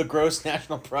quarter of the gross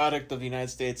national product of the United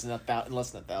States in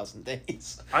less than 1,000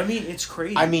 days. I mean, it's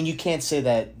crazy. I mean, you can't say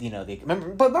that,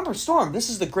 remember, Storm, this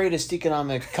is the greatest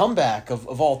economic comeback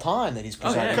of all time that he's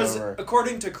presented over.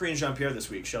 According to Karine Jean-Pierre this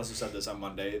week, she also said this on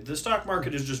Monday, the stock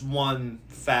market is just one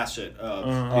facet of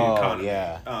the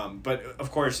economy. But, of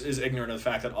course, is ignorant of the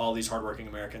fact that all these hardworking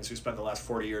Americans who spent the last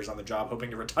 40 years on the job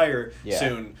hoping to retire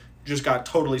soon just got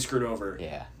totally screwed over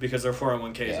because their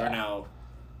 401ks are now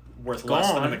worth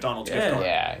less than a McDonald's gift card.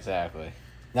 Yeah, exactly.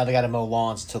 Now they got to mow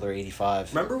lawns until they're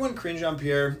 85. Remember when Karine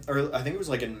Jean-Pierre, or I think it was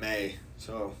like in May,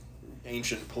 so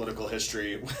ancient political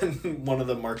history, when one of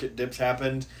the market dips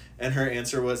happened, and her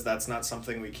answer was, that's not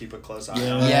something we keep a close eye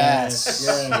on. Yes.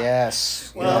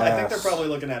 Yes. Well, I think they're probably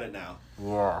looking at it now.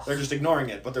 Yeah. They're just ignoring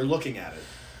it, but they're looking at it.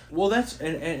 Well, that's,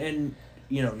 and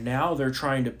now they're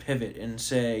trying to pivot and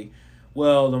say,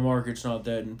 well, the market's not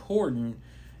that important,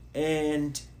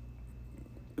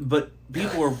 but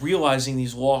people are realizing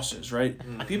these losses, right?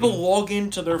 Mm-hmm. People log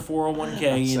into their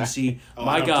 401k and see,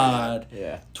 my God,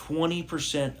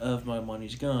 20% of my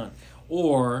money's gone.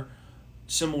 Or,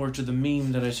 similar to the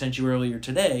meme that I sent you earlier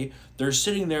today, they're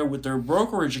sitting there with their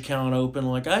brokerage account open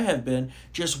like I have been,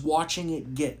 just watching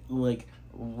it get,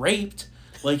 raped.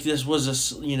 Like this was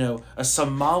a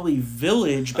Somali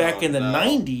village back in the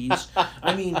 90s.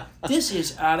 I mean, this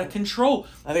is out of control.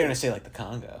 I think they're going to say the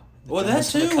Congo. Well, that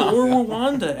too, or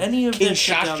Rwanda. Any of that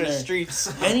shit down there.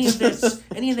 Streets. any of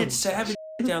that savage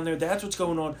shit down there. That's what's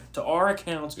going on to our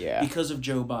accounts because of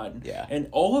Joe Biden. Yeah. And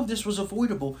all of this was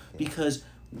avoidable because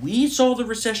we saw the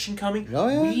recession coming. Oh,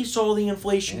 yeah. We saw the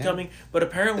inflation coming. But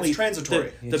apparently, it's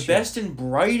transitory. The best and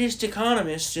brightest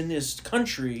economists in this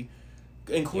country,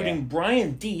 including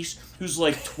Brian Deese, who's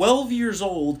 12 years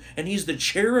old, and he's the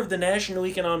chair of the National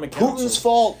Economic Council. Putin's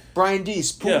fault, Brian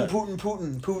Deese.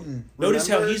 Putin. Notice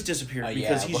how he's disappeared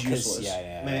because he's useless.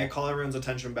 May I call everyone's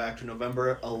attention back to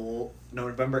November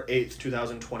 8th,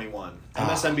 2021.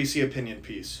 MSNBC opinion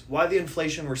piece. Why the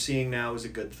inflation we're seeing now is a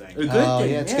good thing. A good thing,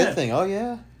 it's a good thing. Oh,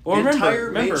 yeah. Well, the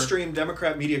entire mainstream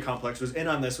Democrat media complex was in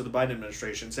on this with the Biden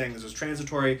administration, saying this was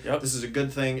transitory, this is a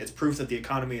good thing, it's proof that the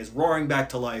economy is roaring back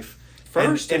to life.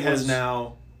 First, it has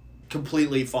now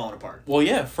completely fallen apart.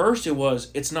 Well, first it was,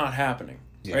 it's not happening,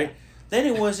 right? Then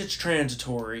it was, it's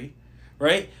transitory,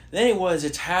 right? Then it was,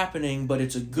 it's happening, but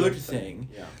it's a good thing.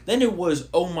 Yeah. Then it was,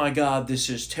 oh my God, this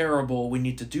is terrible, we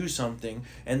need to do something.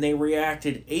 And they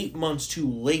reacted 8 months too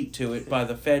late to it by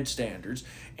the Fed standards.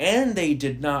 And they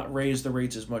did not raise the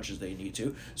rates as much as they need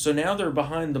to. So now they're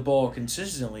behind the ball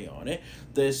consistently on it.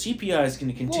 The CPI is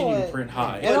going to continue to print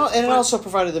high. And it also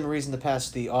provided them a reason to pass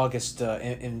the August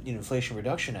Inflation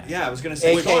Reduction Act. Yeah, I was going to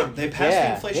say, they passed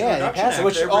the Inflation Reduction Act.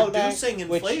 Which they're reducing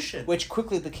inflation. Which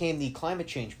quickly became the climate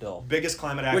change bill. Biggest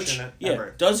climate action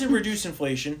ever. Doesn't reduce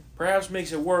inflation, perhaps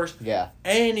makes it worse,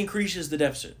 and increases the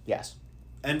deficit. Yes.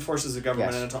 And forces the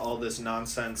government into all this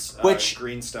nonsense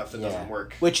green stuff that doesn't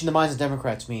work. Which in the minds of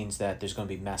Democrats means that there's going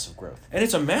to be massive growth. And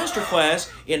it's a masterclass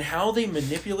in how they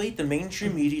manipulate the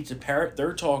mainstream media to parrot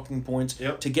their talking points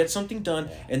to get something done,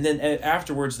 and then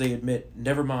afterwards they admit,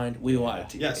 never mind, we lied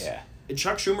to you. Yes. Yeah. And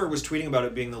Chuck Schumer was tweeting about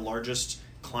it being the largest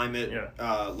climate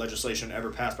legislation ever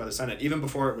passed by the Senate, even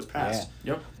before it was passed.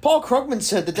 Yeah. Yep. Paul Krugman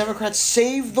said the Democrats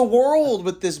saved the world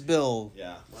with this bill.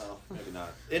 Yeah, well, maybe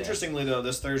not. Interestingly, though,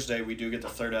 this Thursday we do get the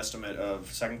third estimate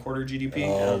of second quarter GDP.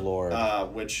 Oh, Lord.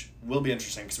 Which will be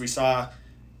interesting, because we saw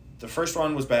the first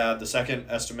one was bad, the second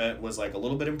estimate was a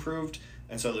little bit improved,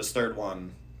 and so this third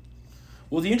one...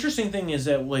 Well, the interesting thing is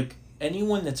that,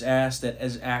 anyone that's asked that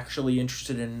is actually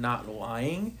interested in not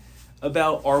lying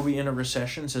about are we in a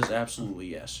recession says absolutely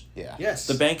yes. Yeah. Yes.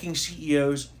 The banking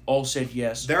CEOs all said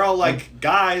yes. They're all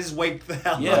guys, wake the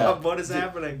hell up. What is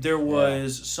happening? There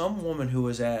was some woman who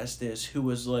was asked this who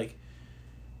was I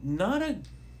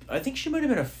think she might have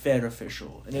been a Fed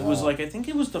official. And it was I think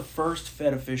it was the first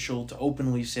Fed official to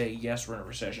openly say, yes, we're in a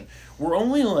recession. We're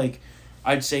only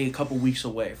I'd say a couple weeks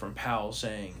away from Powell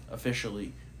saying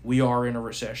officially, we are in a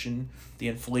recession. The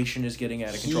inflation is getting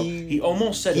out of control. He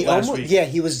almost said it last week. Yeah,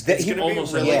 he was. It's going to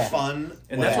be really fun.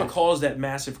 And that's what caused that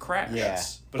massive crash.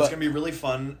 Yes. But it's going to be really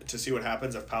fun to see what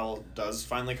happens if Powell does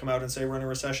finally come out and say we're in a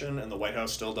recession, and the White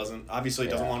House still doesn't want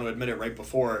to admit it right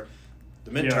before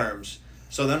the midterms.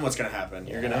 So then what's going to happen?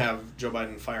 You're going to have Joe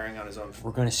Biden firing on his own.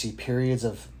 We're going to see periods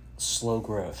of slow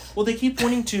growth. Well, they keep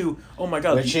pointing to, oh my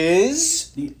God. Which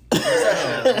is?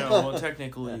 Well,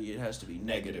 technically it has to be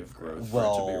negative growth for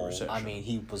it to be a recession. I mean,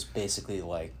 he was basically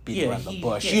beating around the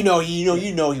bush. Yeah.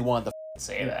 You know he wanted the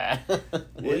say that.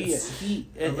 Well,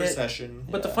 a recession.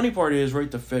 But the funny part is, right,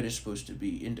 the Fed is supposed to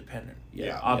be independent.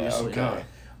 Obviously not.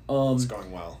 It's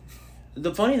going well.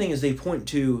 The funny thing is they point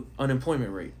to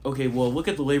unemployment rate. Okay, well, look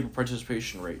at the labor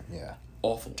participation rate. Yeah.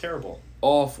 Awful. Terrible.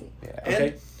 Awful. Yeah.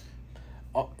 Okay.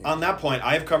 On that point,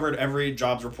 I have covered every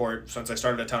jobs report since I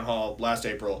started at Town Hall last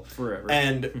April. Forever.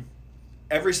 And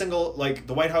every single,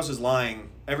 the White House is lying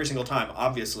every single time,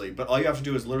 obviously, but all you have to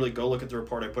do is literally go look at the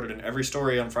report. I put it in every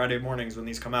story on Friday mornings when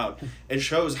these come out. It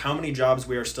shows how many jobs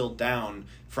we are still down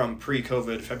from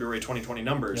pre-COVID February 2020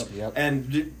 numbers. Yep.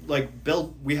 And,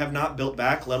 we have not built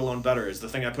back, let alone better, is the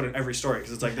thing I put in every story,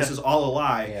 because it's this is all a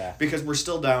lie, because we're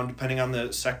still down, depending on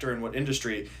the sector and what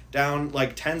industry, down,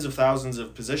 tens of thousands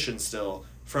of positions still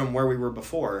from where we were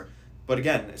before. But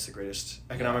again, it's the greatest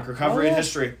economic recovery in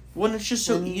history. Well, it's just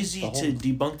so easy to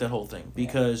debunk that whole thing,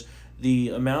 because the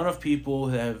amount of people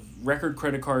who have record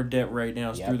credit card debt right now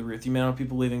is through the roof. The amount of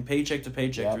people living paycheck to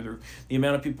paycheck through the roof. The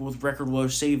amount of people with record low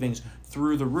savings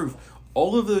through the roof.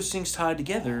 All of those things tied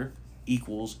together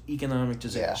equals economic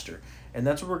disaster. And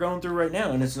that's what we're going through right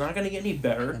now, and it's not going to get any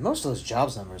better. And most of those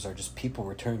jobs numbers are just people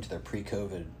returning to their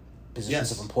pre-COVID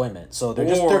positions of employment. So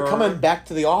they're coming back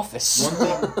to the office. One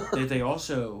thing that they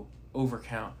also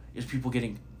overcount is people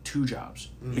getting 2 jobs,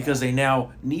 because they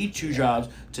now need 2 jobs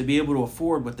to be able to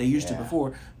afford what they used to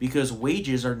before, because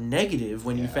wages are negative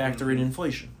when you factor in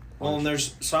inflation. Well, and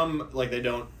there's some,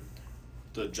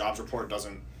 the jobs report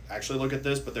doesn't actually look at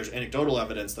this, but there's anecdotal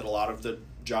evidence that a lot of the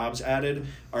jobs added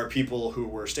are people who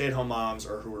were stay-at-home moms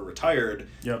or who were retired,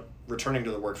 returning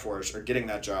to the workforce or getting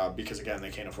that job because, again, they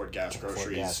can't afford gas,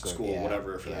 groceries, school,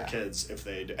 whatever for their kids.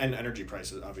 And energy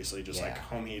prices, obviously, just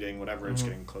home heating, whatever, it's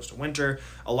getting close to winter.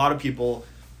 A lot of people,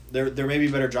 there may be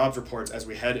better jobs reports as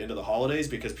we head into the holidays,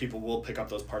 because people will pick up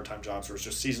those part-time jobs where it's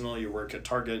just seasonal. You work at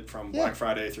Target from Black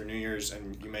Friday through New Year's,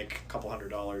 and you make a couple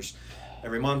 $100s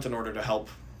every month in order to help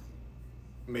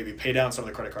maybe pay down some of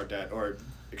the credit card debt or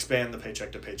expand the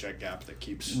paycheck-to-paycheck gap that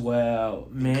keeps... Wow.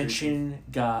 Manchin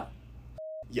got...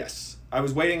 Yes. I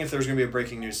was waiting if there was going to be a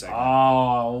breaking news segment.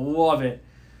 Oh, love it.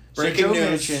 Breaking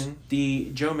news.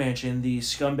 Joe Manchin, the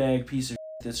scumbag piece of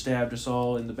that stabbed us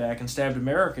all in the back and stabbed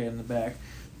America in the back,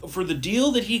 for the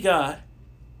deal that he got,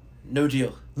 no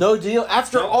deal. No deal?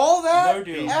 After all that? No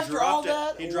deal. After all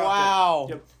that? He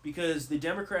dropped it. Yep. Because the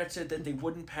Democrats said that they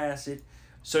wouldn't pass it.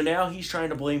 So now he's trying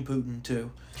to blame Putin,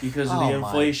 too, because of the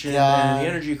inflation and the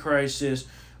energy crisis.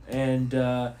 And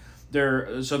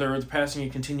they're passing a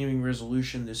continuing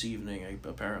resolution this evening,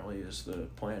 apparently, is the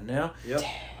plan now. Yep.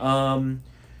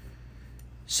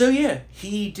 So,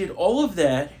 he did all of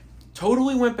that,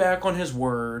 totally went back on his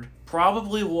word,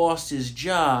 probably lost his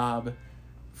job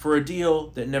for a deal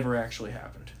that never actually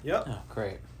happened. Yep. Oh,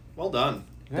 great. Well done.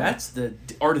 That's the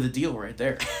art of the deal right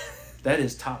there. That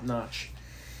is top notch.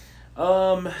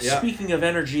 Speaking of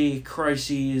energy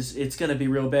crises, it's going to be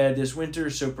real bad this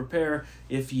winter, so prepare.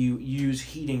 If you use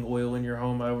heating oil in your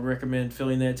home, I would recommend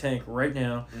filling that tank right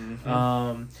now.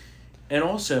 And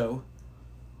also,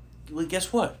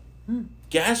 guess what?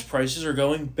 Gas prices are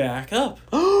going back up.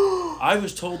 I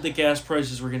was told that gas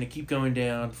prices were going to keep going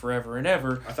down forever and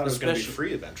ever. I thought it was going to be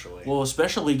free eventually. Well,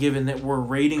 especially given that we're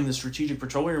raiding the Strategic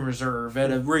Petroleum Reserve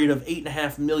at a rate of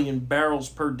 8.5 million barrels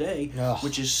per day,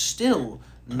 which is still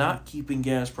not keeping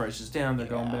gas prices down. They're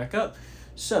going back up.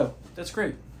 So, that's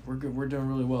great. We're good. We're doing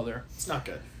really well there. It's not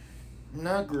good.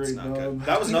 Not great, it's not good.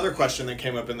 That was another question that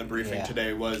came up in the briefing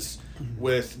today, was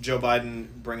with Joe Biden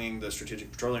bringing the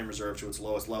Strategic Petroleum Reserve to its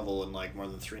lowest level in more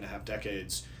than 3.5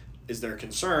 decades. Is there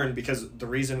concern? Because the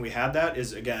reason we had that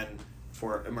is, again,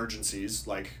 for emergencies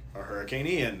like a Hurricane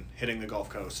Ian hitting the Gulf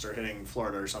Coast or hitting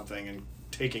Florida or something and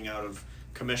taking out of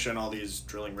commission all these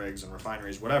drilling rigs and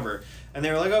refineries, whatever. And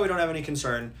they were like, oh, we don't have any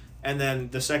concern. And then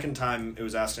the second time it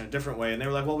was asked in a different way, and they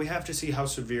were like, well, we have to see how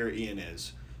severe Ian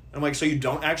is. And I'm like, so you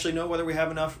don't actually know whether we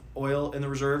have enough oil in the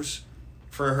reserves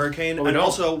for a hurricane? Well, and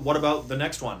also, what about the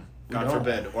next one, God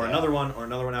forbid, or another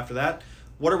one after that?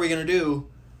 What are we going to do?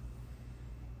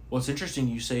 Well, it's interesting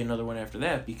you say another one after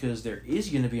that, because there is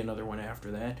going to be another one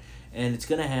after that, and it's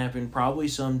going to happen probably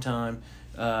sometime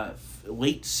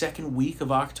late second week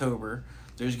of October.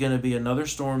 There's going to be another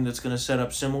storm that's going to set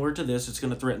up similar to this. It's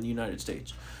going to threaten the United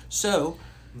States. So,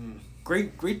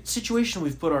 great situation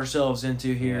we've put ourselves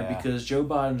into here, because Joe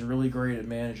Biden's really great at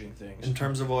managing things. In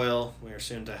terms of oil, we are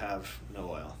soon to have no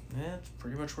oil. Yeah, that's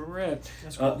pretty much where we're at.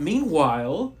 That's cool.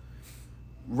 Meanwhile,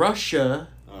 Russia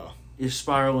is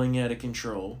spiraling out of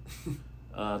control,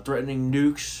 threatening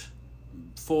nukes,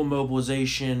 full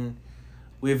mobilization.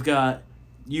 We've got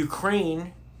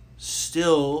Ukraine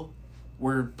still...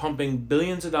 We're pumping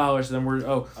billions of dollars, and then we're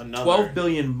 $12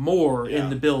 billion more in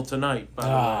the bill tonight. By the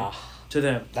way, to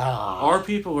them. Our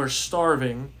people are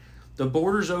starving. The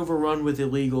border's overrun with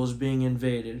illegals being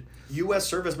invaded. U.S.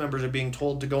 service members are being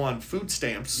told to go on food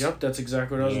stamps. Yep, that's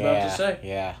exactly what I was about to say.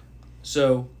 Yeah.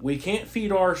 So we can't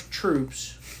feed our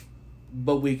troops,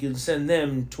 but we can send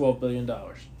them $12 billion.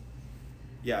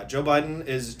 Yeah, Joe Biden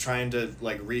is trying to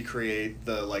recreate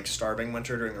the starving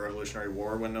winter during the Revolutionary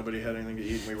War when nobody had anything to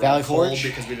eat and we were all cold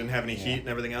because we didn't have any heat and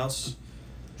everything else.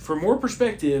 For more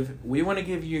perspective, we want to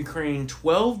give Ukraine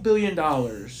 $12 billion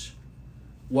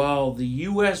while the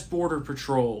U.S. Border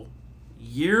Patrol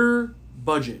year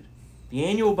budget, the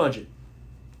annual budget,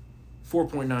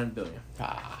 $4.9 billion.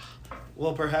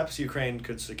 Well, perhaps Ukraine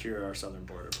could secure our southern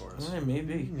border for us.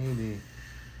 Maybe.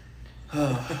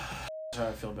 That's how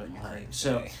I feel about Ukraine.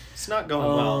 So it's not going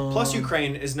well. Plus,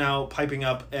 Ukraine is now piping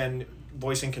up and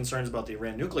voicing concerns about the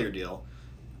Iran nuclear deal,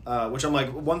 which I'm like,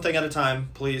 one thing at a time,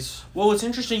 please. Well, it's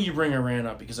interesting you bring Iran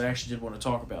up because I actually did want to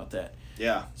talk about that.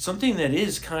 Yeah. Something that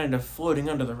is kind of floating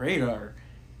under the radar.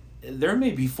 There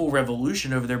may be full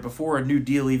revolution over there before a new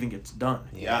deal even gets done.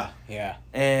 Yeah.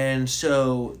 And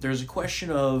so there's a question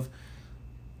of,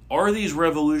 are these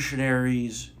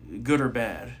revolutionaries good or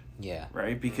bad? Yeah.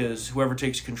 Right? Because whoever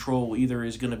takes control either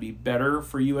is going to be better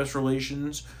for U.S.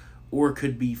 relations or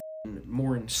could be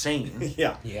more insane.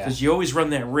 Yeah. Because you always run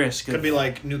that risk. Could be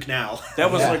like nuke now.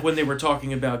 That was like when they were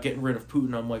talking about getting rid of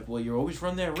Putin. I'm like, well, you always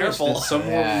run that risk that some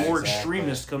more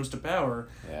extremist comes to power,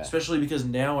 especially because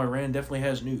now Iran definitely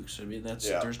has nukes. I mean,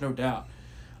 there's no doubt.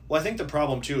 Well, I think the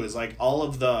problem too is all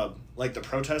of the the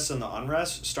protests and the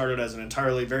unrest started as an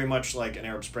entirely very much like an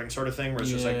Arab Spring sort of thing, where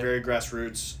it's just very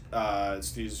grassroots.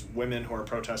 It's these women who are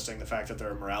protesting the fact that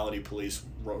there are morality police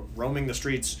roaming the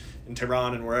streets in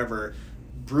Tehran and wherever,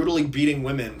 brutally beating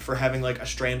women for having a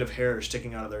strand of hair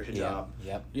sticking out of their hijab.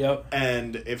 Yep.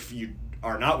 And if you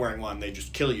are not wearing one, they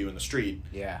just kill you in the street.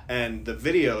 Yeah. And the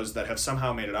videos that have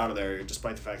somehow made it out of there,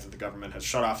 despite the fact that the government has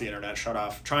shut off the internet,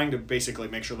 trying to basically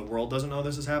make sure the world doesn't know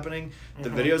this is happening, the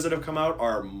videos that have come out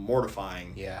are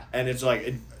mortifying. Yeah. And it's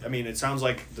it sounds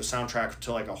like the soundtrack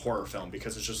to a horror film,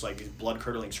 because it's just these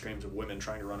blood-curdling screams of women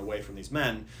trying to run away from these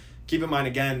men. Keep in mind,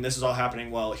 again, this is all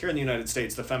happening while here in the United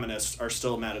States, the feminists are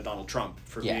still mad at Donald Trump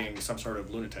for being some sort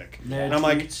of lunatic. And I'm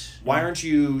like, why aren't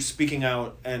you speaking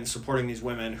out and supporting these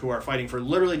women who are fighting for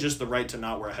literally just the right to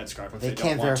not wear a headscarf if they don't want to? They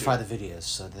can't verify the videos,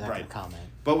 so they're not going to comment.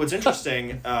 But what's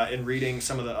interesting in reading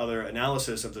some of the other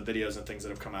analysis of the videos and things that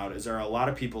have come out is there are a lot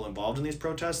of people involved in these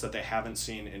protests that they haven't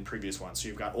seen in previous ones. So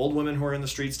you've got old women who are in the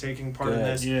streets taking part in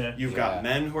this. You've got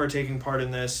men who are taking part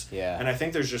in this. And I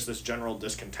think there's just this general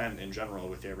discontent in general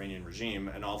with the Iranian regime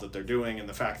and all that they're doing, and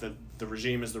the fact that the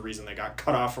regime is the reason they got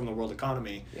cut off from the world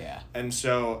economy. And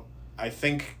so I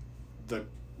think the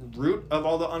root of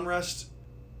all the unrest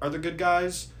are the good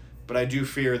guys, but I do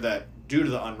fear that due to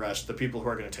the unrest, the people who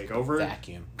are going to take over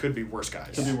could be worse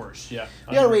guys. Could be worse, yeah.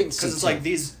 You gotta wait and see. Because it's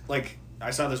these,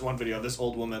 I saw this one video of this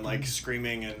old woman,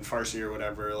 screaming in Farsi or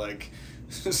whatever,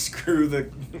 screw the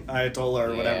Ayatollah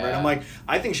or whatever. And I'm like,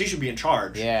 I think she should be in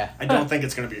charge. Yeah. I don't think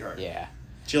it's going to be her. Yeah.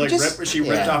 She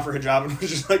ripped off her hijab and was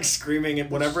just screaming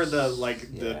at whatever the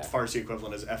Farsi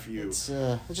equivalent is, F-U.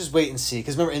 Let's just wait and see.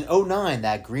 Because remember, in 2009,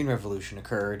 that Green Revolution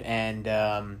occurred, and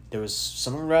there was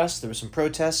some unrest, there was some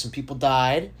protests, some people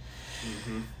died.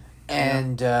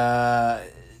 And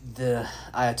the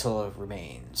Ayatollah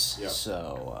remains.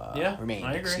 So, remained,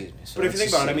 I agree. Excuse me. So but if you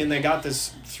think about it, they got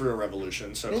this through a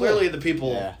revolution. So clearly the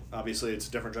people, obviously it's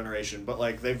a different generation, but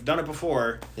they've done it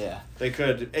before. Yeah. They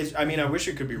could, I wish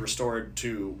it could be restored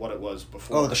to what it was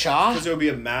before. Oh, the Shah? Because it would be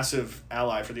a massive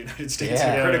ally for the United States in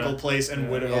a critical place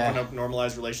and would open up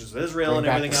normalized relations with Israel and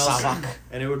everything else.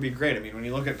 And it would be great. When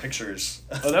you look at pictures,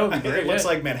 that would be great. It looks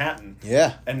like Manhattan.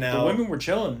 Yeah. And now the women were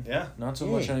chilling. Yeah. Not so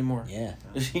much anymore. Yeah.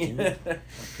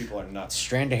 People are nuts.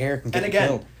 Strand of hair can get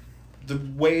killed. The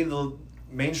way the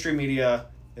mainstream media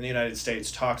in the United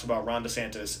States talks about Ron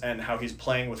DeSantis and how he's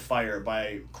playing with fire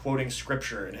by quoting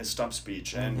scripture in his stump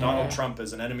speech, and Donald Trump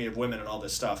is an enemy of women and all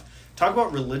this stuff. Talk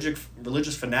about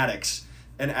religious fanatics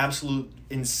and absolute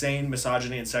insane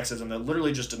misogyny and sexism that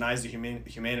literally just denies the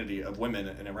humanity of women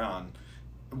in Iran.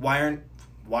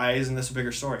 Why isn't this a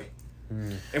bigger story?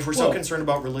 If we're so concerned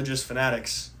about religious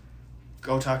fanatics,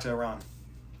 go talk to Iran.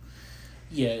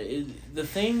 Yeah, the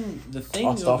thing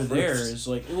over there is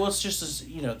it's just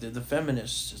the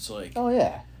feminists. It's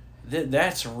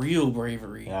that's real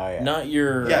bravery. Not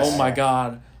your oh my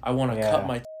god, I want to cut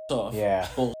my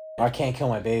off. Bullshit. I can't kill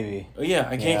my baby. Yeah,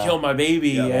 I can't kill my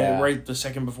baby right the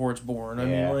second before it's born. I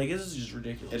mean, this is just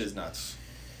ridiculous. It is nuts.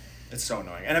 It's so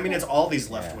annoying, and it's all these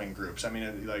left wing groups.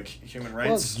 Human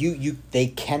rights. Well, they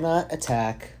cannot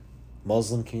attack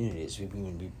Muslim communities.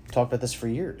 We've talked about this for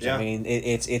years. Yeah. I mean,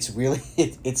 it's really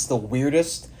it's the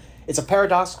weirdest. It's a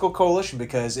paradoxical coalition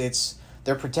because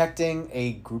they're protecting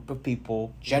a group of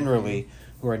people generally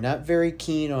who are not very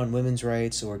keen on women's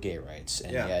rights or gay rights,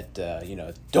 and yet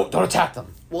don't attack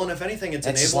them. Well, and if anything, it's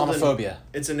Islamophobia.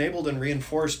 It's enabled and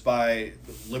reinforced by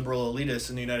liberal elitists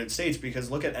in the United States, because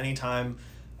look at any time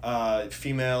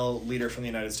female leader from the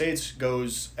United States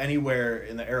goes anywhere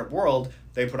in the Arab world,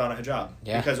 they put on a hijab.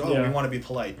 Yeah. Because, we want to be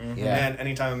polite. Yeah. And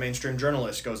anytime a mainstream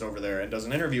journalist goes over there and does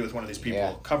an interview with one of these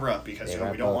people, cover up because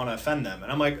we don't want to offend them.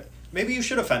 And I'm like, maybe you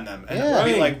should offend them. And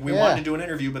be like, we wanted to do an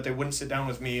interview, but they wouldn't sit down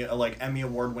with me, a Emmy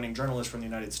Award-winning journalist from the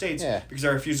United States, because I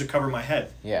refused to cover my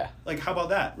head. Yeah. Like, how about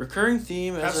that? Recurring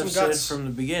theme, Have as I've some guts. said from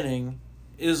the beginning,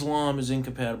 Islam is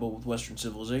incompatible with Western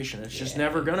civilization. It's just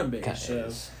never gonna be. So,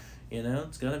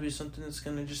 it's gonna be something that's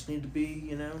gonna just need to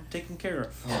be, taken care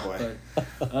of. Oh boy.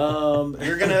 But,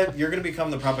 You're gonna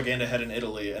become the propaganda head in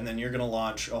Italy, and then you're gonna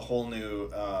launch a whole new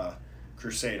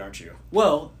crusade, aren't you?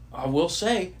 well, I will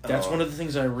say that's one of the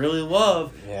things I really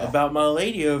love about my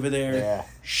lady over there. Yeah.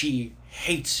 She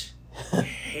hates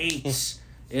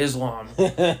Islam,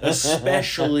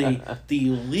 especially the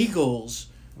illegals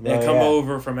that come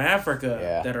over from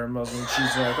Africa that are Muslim.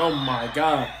 She's like, oh my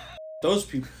God, those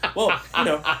people. Well,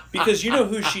 because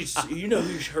who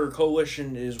her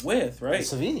coalition is with, right?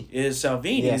 Salvini. Is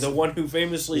Salvini, Yes. the one who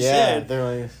famously said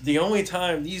they're like, the only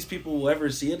time these people will ever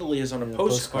see Italy is on a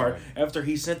postcard after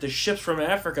he sent the ships from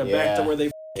Africa back to where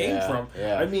they came from.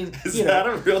 Yeah. I mean, Is that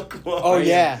a real quote? Oh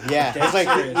yeah. It's like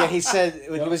serious. he said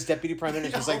when he was deputy prime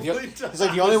minister. He's like the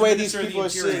He only was way these Minister of the people are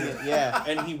seeing Interior. it. Yeah.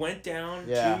 And he went down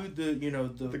Yeah. to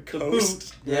the coast.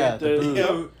 boot, Yeah, right, the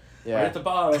boot. right at the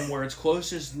bottom where it's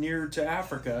closest near to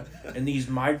Africa, and these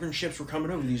migrant ships were coming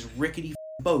over, these rickety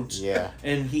boats. Yeah.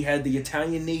 And he had the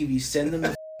Italian Navy send them the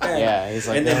back. Yeah, he's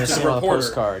like, and then to the reporter,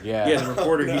 postcard. Yeah. the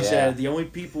reporter, he said the only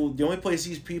place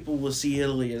these people will see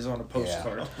Italy is on a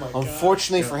postcard. Yeah. Oh my God.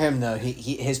 Unfortunately for him, though,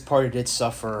 his party did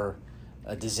suffer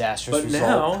a disastrous But result.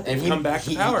 now they've come back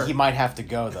to power. He might have to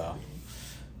go though.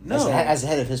 No, As the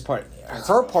head of his party,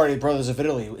 her party, Brothers of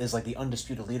Italy, is like the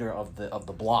undisputed leader of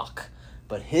the bloc,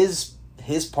 but his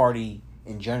party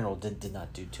in general did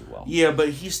not do too well. yeah, but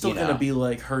he's still gonna be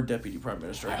like her deputy prime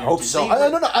minister. I hope so.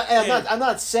 I'm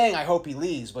not saying I hope he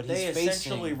leaves, but They he's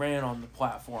essentially facing. ran on the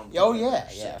platform. Oh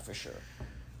yeah, for sure.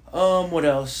 What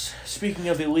else? Speaking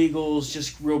of illegals,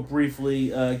 just real briefly,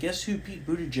 guess who Pete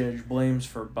Buttigieg blames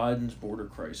for Biden's border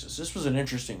crisis? This was an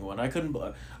interesting one.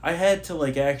 I had to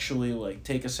actually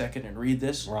take a second and read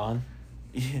this. Ron.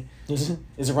 Yeah. Is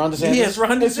it Ron DeSantis? Yes,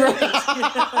 Ron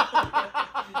DeSantis.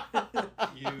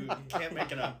 You can't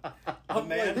make it up. The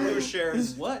man who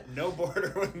shares no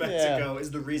border with Mexico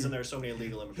is the reason there's so many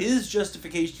illegal immigrants. His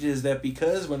justification is that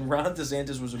because when Ron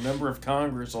DeSantis was a member of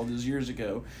Congress all those years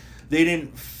ago, they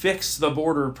didn't fix the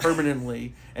border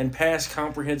permanently and pass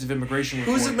comprehensive immigration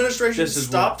reform. Whose administration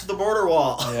stopped the border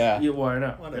wall? Yeah. Well, I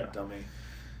know. What a dummy.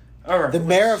 All right. The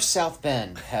mayor of South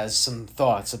Bend has some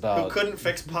thoughts about. Who couldn't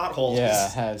fix potholes. Yeah,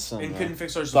 has some. And couldn't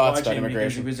fix our supply thoughts about chain because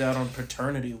he immigration. was out on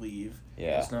paternity leave.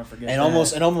 Yeah. Let's not forget And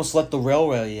that. almost let the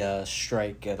railway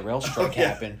strike, the rail strike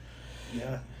happen.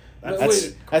 Yeah.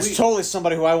 That's totally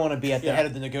somebody who I want to be at the head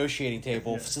of the negotiating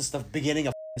table since the beginning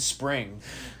of spring.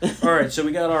 All right, so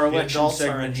we got our election adults are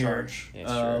in segment here. charge. Yes,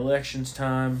 sure. Elections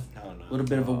time. Oh, no. A little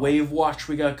bit of a wave watch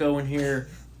we got going here.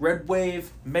 Red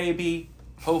wave, maybe,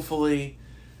 hopefully.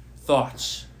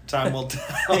 Thoughts? Time will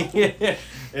tell. Yeah.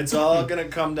 It's all going to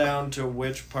come down to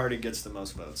which party gets the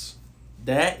most votes.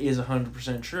 That is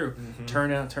 100% true. Mm-hmm.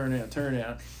 Turnout.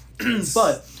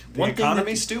 But The one thing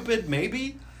economy stupid,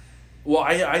 maybe? well,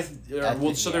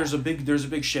 think, there's a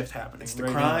big shift happening. It's the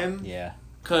right crime. Yeah.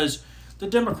 Because the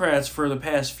Democrats for the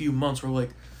past few months were like,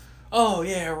 oh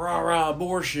yeah, rah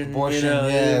abortion. Abortion.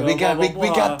 Yeah, we blah, got blah, we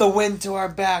blah. got the wind to our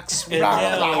backs. And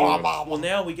Rah.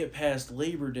 now we get past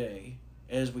Labor Day,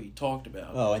 as we talked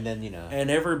about. Oh, and then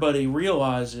And everybody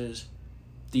realizes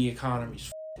the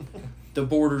economy's the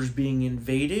border's being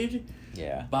invaded.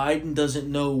 Yeah. Biden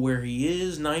doesn't know where he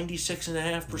is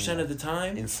 96.5% of the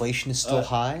time. Inflation is still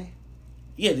high.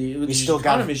 Yeah, the We still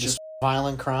got economy's this just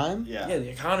violent crime. Yeah. the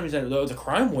economy's at the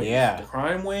crime wave. Yeah. The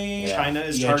crime wave. Yeah. China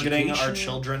is the targeting our education.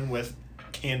 children with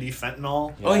candy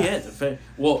fentanyl. Oh yeah,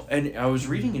 well, and I was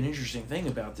reading an interesting thing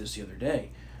about this the other day.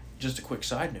 Just a quick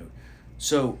side note.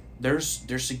 So there's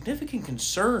significant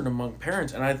concern among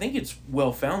parents, and I think it's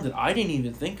well founded. I didn't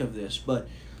even think of this, but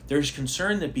there's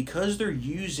concern that because they're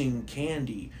using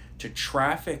candy to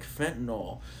traffic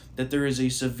fentanyl, that there is a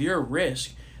severe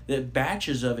risk that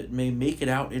batches of it may make it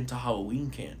out into Halloween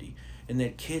candy, and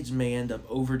that kids may end up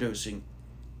overdosing,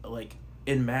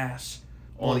 en masse,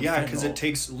 Well, yeah, because it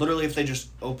takes literally if they just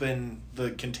open the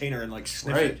container and like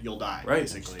sniff it, you'll die. Right,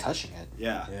 basically just touching it.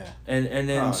 Yeah. And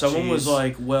then someone was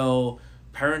like, "Well,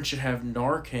 parents should have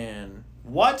Narcan."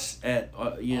 What? At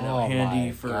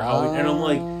handy for Halloween, and I'm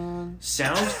like,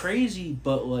 sounds crazy,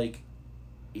 but like,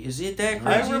 is it that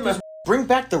crazy? I remember. Bring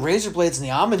back the razor blades and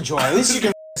the almond joy. At least you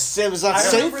can. It was not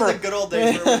safer. I remember the good old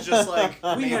days where it was just like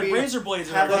we had razor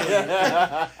blades.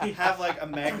 Have like a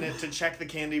magnet to check the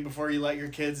candy before you let your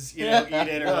kids, eat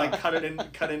it, or like cut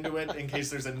into it in case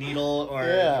there's a needle or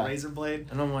a razor blade.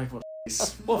 And I'm like,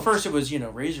 well, first it was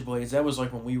razor blades. That was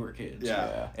like when we were kids.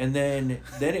 Yeah. And then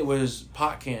it was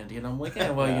pot candy, and I'm like,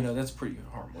 that's pretty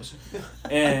harmless.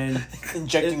 And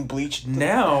injecting bleach.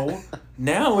 Now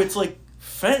it's like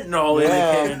fentanyl in the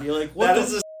candy. You're like, what? That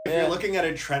is if you're looking at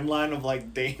a trend line of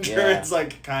like danger, it's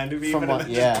like kind of even.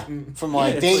 From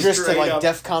like dangerous to like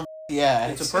DEFCON. Yeah,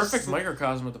 it's a perfect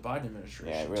microcosm of the Biden administration.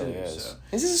 Yeah, it really is. So.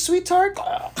 Is this a sweet tart?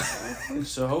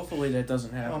 So hopefully that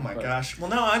doesn't happen. Oh my gosh! Well,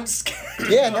 now I'm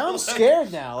scared. Yeah, now I'm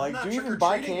scared now. Like, I'm not do you even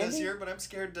buy candy this year? But I'm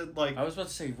scared to like. I was about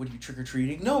to say, what are you trick or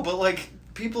treating? No, but like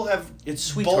people have. It's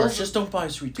sweet tarts. Just don't buy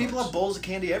sweet tarts. People have bowls of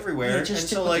candy everywhere. Yeah, just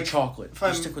stick with the chocolate.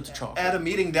 Just stick with the chocolate. At a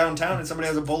meeting downtown and somebody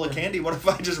has a bowl of candy, what if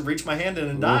I just reach my hand in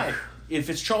and die? If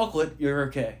it's chocolate, you're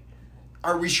okay.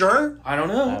 Are we sure? I don't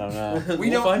know.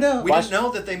 We'll find out. We didn't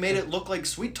know that they made it look like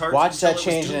sweet tarts. Watch that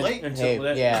change. Too late.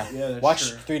 Watch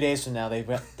true. 3 days from now.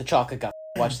 The chocolate got.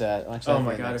 Watch that. Oh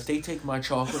my God! If they take my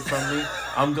chocolate from me,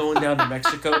 I'm going down to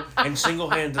Mexico and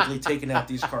single-handedly taking out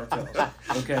these cartels.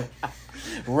 Okay.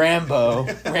 Rambo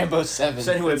 7.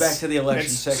 So anyway, back to the election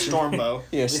section. Stormbow.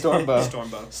 Yeah,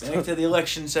 Stormbow. Back to the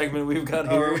election segment we've got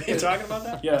here. Are we talking about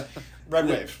that? Yeah. Red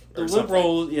Wave. The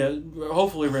Liberals,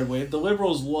 hopefully Red Wave. The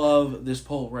Liberals love this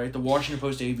poll, right? The Washington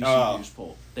Post ABC News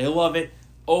poll. They love it.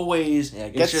 Always. Yeah,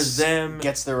 it's just them.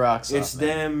 Gets their rocks off. It's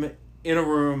them in a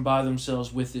room by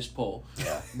themselves with this poll.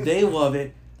 Yeah. They love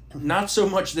it. Not so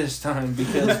much this time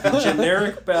because the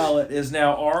generic ballot is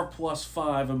now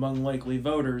R+5 among likely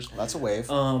voters. That's a wave.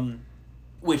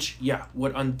 Which,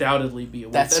 would undoubtedly be a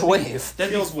wave. That's a wave. That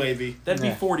feels wavy. That'd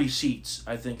be 40 seats,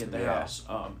 I think, in the House.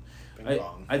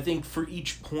 I think for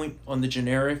each point on the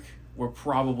generic, we're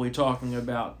probably talking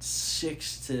about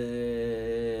 6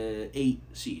 to 8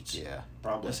 seats. Yeah,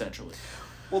 probably. Essentially.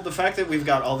 Well, the fact that we've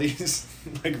got all these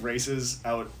like races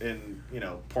out in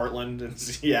Portland and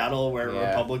Seattle where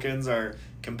Republicans are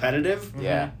competitive,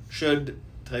 should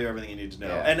tell you everything you need to know.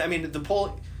 Yeah. And I mean the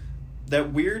poll,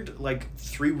 that weird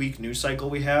 3-week news cycle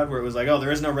we had where it was like, oh,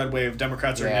 there is no red wave,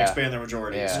 Democrats are going to expand their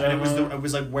majorities, and it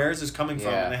was like, where is this coming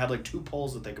from? And they had 2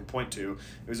 polls that they could point to.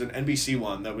 It was an NBC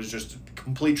one that was just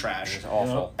complete trash. It was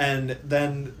awful. And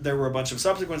then there were a bunch of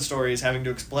subsequent stories having to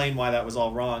explain why that was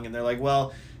all wrong, and they're like,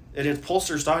 well. It is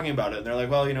pollsters talking about it, and they're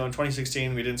like, well, in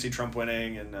 2016 we didn't see Trump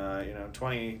winning, and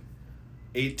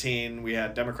 2018 we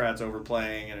had Democrats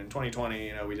overplaying, and in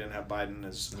 2020 we didn't have Biden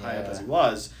as high up as he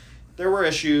was. There were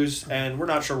issues, and we're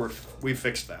not sure we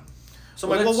fixed them. So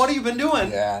I'm like, well, what have you been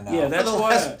doing? Yeah, no. Yeah, that's for the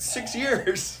why, last 6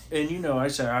 years. And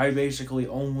I basically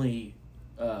only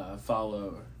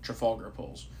follow Trafalgar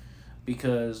polls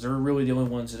because they're really the only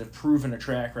ones that have proven a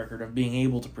track record of being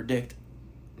able to predict.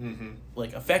 Mm-hmm.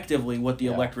 Effectively what the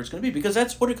electorate's going to be, because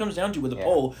that's what it comes down to with a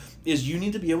poll is you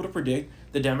need to be able to predict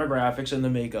the demographics and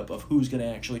the makeup of who's going to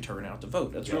actually turn out to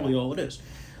vote. That's really all it is.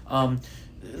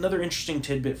 Another interesting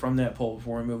tidbit from that poll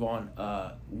before we move on,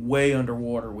 way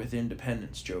underwater with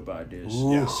independents, Joe Biden is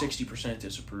 60%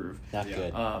 disapprove. Not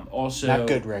good. Also, not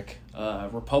good, Rick.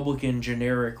 Republican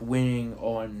generic winning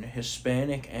on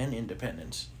Hispanic and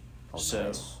independents.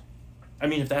 Nice. I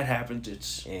mean, if that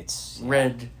happens, it's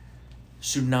red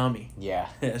tsunami. Yeah.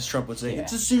 As Trump would say. Yeah.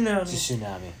 It's a tsunami. It's a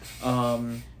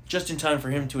tsunami. Just in time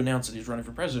for him to announce that he's running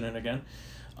for president again.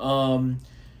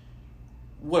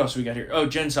 What else we got here? Oh,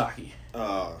 Jen Psaki.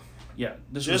 Yeah.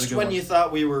 This just was a good when one. you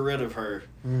thought we were rid of her.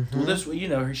 Mm-hmm.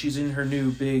 Well, she's in her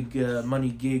new big money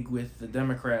gig with the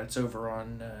Democrats over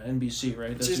on NBC,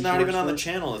 right? She's not even on the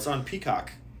channel. It's on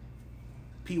Peacock.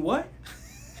 P what?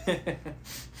 You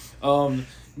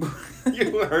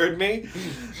heard me.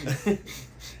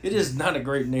 It is not a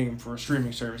great name for a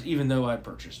streaming service, even though I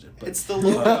purchased it. But, it's the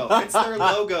logo. It's their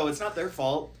logo. It's not their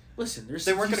fault. Listen,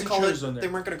 they weren't going to call it. They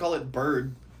weren't going to call it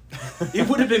Bird. It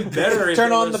would have been better if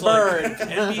turn it on was the Bird.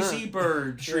 NBC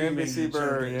Bird streaming. NBC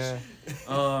Bird, service.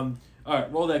 All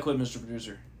right, roll that clip, Mr.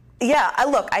 Producer. Yeah,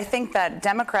 I think that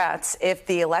Democrats, if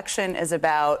the election is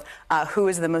about who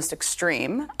is the most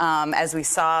extreme, as we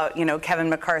saw, Kevin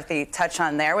McCarthy touch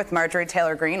on there with Marjorie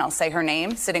Taylor Greene, I'll say her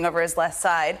name, sitting over his left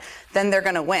side, then they're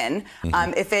going to win.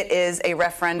 If it is a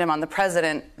referendum on the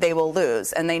president, they will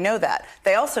lose, and they know that.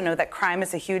 They also know that crime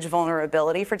is a huge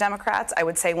vulnerability for Democrats. I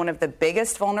would say one of the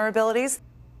biggest vulnerabilities.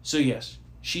 So yes.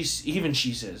 She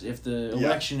says if the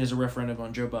election is a referendum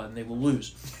on Joe Biden, they will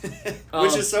lose.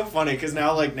 Which is so funny because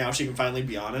now she can finally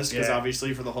be honest because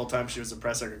obviously for the whole time she was the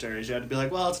press secretary, she had to be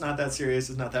like, well, it's not that serious,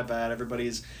 it's not that bad,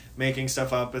 everybody's making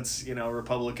stuff up, it's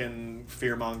Republican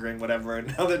fear mongering, whatever.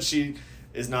 And now that she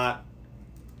is not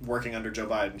working under Joe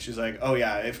Biden, she's like, oh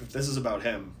yeah, if this is about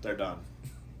him, they're done.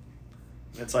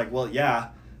 It's like, well, yeah,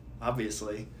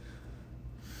 obviously.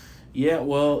 Yeah,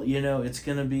 well, it's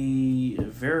going to be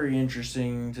very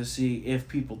interesting to see if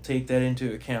people take that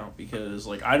into account because,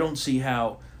 I don't see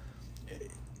how...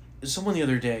 Someone the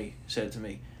other day said to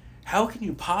me, how can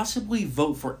you possibly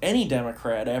vote for any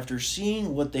Democrat after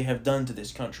seeing what they have done to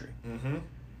this country? Mm-hmm.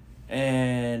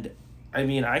 And,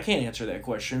 I can't answer that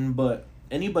question, but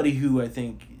anybody who I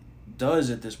think does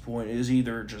at this point is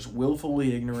either just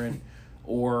willfully ignorant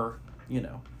or...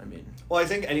 Well, I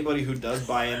think anybody who does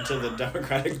buy into the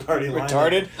Democratic Party line...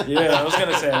 Retarded? Yeah, I was going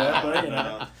to say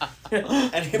that,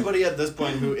 but, Anybody at this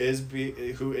point who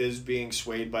is being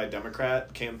swayed by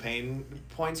Democrat campaign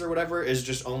points or whatever is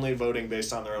just only voting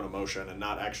based on their own emotion and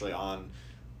not actually on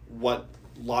what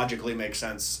logically makes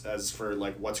sense as for,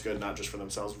 what's good not just for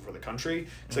themselves but for the country.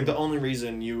 It's the only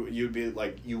reason you'd be,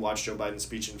 you watch Joe Biden's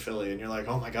speech in Philly and you're like,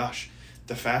 oh my gosh...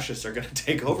 the fascists are going to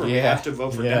take over. We have to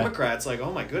vote for Democrats.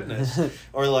 Oh my goodness.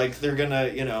 Or they're going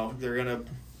to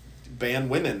ban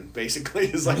women, basically,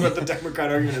 is what the Democrat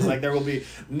argument is. There will be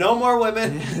no more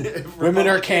women. Women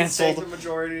are canceled. Take the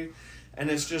majority. And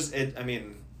it's just,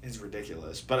 it's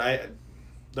ridiculous. But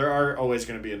there are always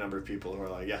going to be a number of people who are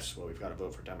like, yes, well, we've got to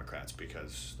vote for Democrats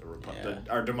because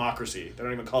our democracy, they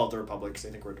don't even call it the Republic because they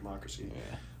think we're a democracy.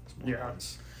 Yeah.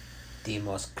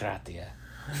 Democratia.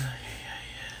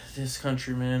 This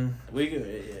country, man.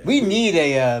 We need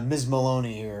a Ms.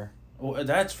 Maloney here. Well,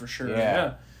 that's for sure.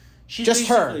 Yeah. She's just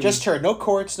her. No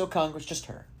courts, no Congress, just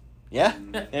her. Yeah?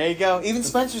 There you go. Even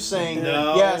Spencer's saying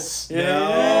yes.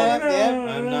 Yeah.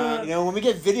 I'm not. When we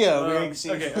get video, we're going to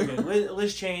see. Okay.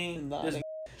 Liz Cheney,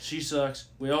 she sucks.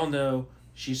 We all know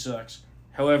she sucks.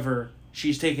 However,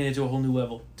 she's taken it to a whole new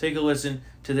level. Take a listen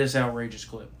to this outrageous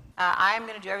clip. I'm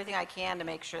going to do everything I can to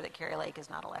make sure that Kari Lake is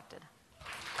not elected.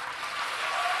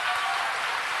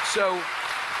 So,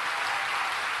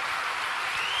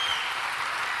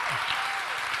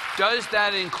 does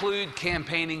that include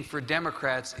campaigning for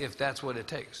Democrats if that's what it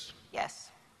takes? Yes.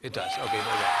 It does. Okay, no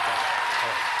doubt.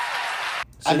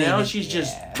 So now she's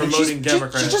just promoting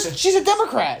Democrats. She's a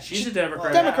Democrat. She's a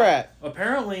Democrat. Democrat.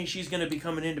 Apparently, she's going to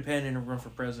become an independent and run for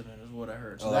president, is what I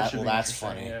heard. So that's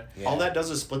funny. Yeah. All that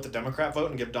does is split the Democrat vote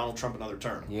and give Donald Trump another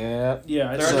term. Yeah.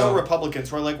 There are no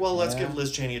Republicans who are like, well, let's give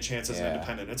Liz Cheney a chance as an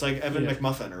independent. It's like Evan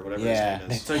McMuffin or whatever his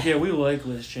name is. It's like, yeah, we like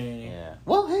Liz Cheney. Yeah.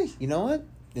 Well, hey, you know what?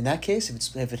 In that case,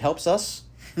 if it helps us,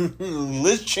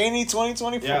 Liz Cheney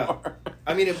 2024. Yeah.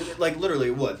 It literally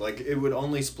would. It would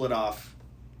only split off.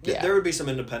 Yeah. There would be some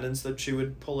independents that she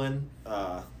would pull in,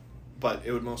 but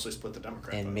it would mostly split the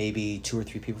Democrat vote. Maybe 2 or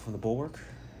 3 people from the Bulwark?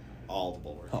 All the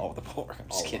Bulwark. All the Bulwark. I'm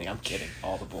just kidding. I'm kidding.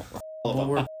 All the Bulwark.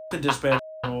 Bulwark. The dispatch.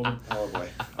 Oh, boy.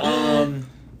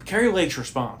 Kari Lake's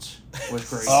response was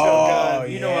great. So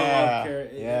good. I love Kari.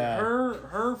 Yeah.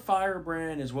 Her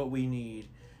firebrand is what we need.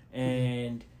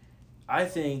 And I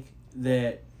think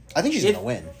she's going to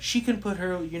win. She can put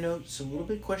her, some little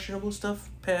bit questionable stuff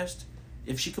past.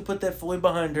 If she could put that fully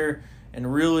behind her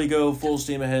and really go full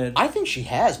steam ahead. I think she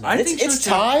has, man. I think it's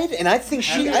tied, and I think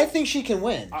she can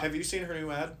win. Have you seen her new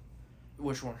ad?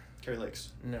 Which one? Kari Lake's.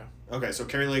 No. Okay, so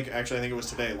Kari Lake, actually, I think it was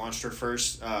today, launched her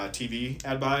first TV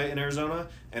ad buy in Arizona,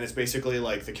 and it's basically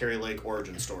the Kari Lake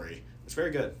origin story. It's very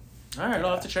good. All right,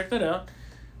 I'll have to check that out.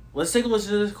 Let's take a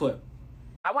listen to this clip.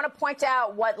 I want to point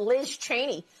out what Liz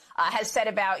Cheney has said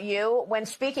about you when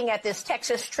speaking at this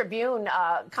Texas Tribune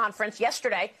conference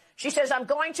yesterday. She says, I'm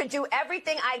going to do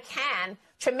everything I can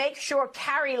to make sure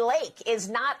Kari Lake is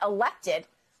not elected.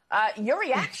 Your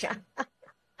reaction?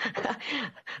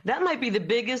 That might be the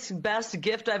best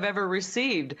gift I've ever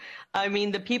received.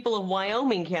 The people of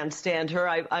Wyoming can't stand her.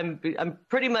 I'm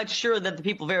pretty much sure that the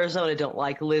people of Arizona don't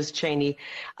like Liz Cheney.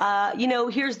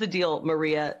 Here's the deal,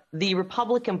 Maria. The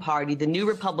Republican Party, the new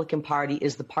Republican Party,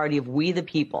 is the party of we the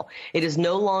people. It is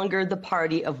no longer the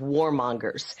party of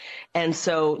warmongers. And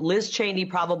so Liz Cheney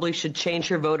probably should change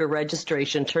her voter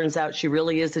registration. Turns out she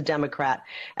really is a Democrat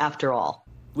after all.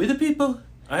 We the people?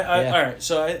 All right,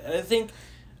 so I think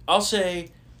I'll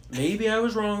say maybe I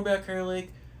was wrong about Kari Lake.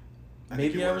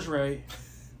 Maybe I was right.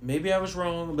 Maybe I was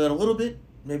wrong about a little bit.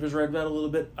 Maybe I was right about a little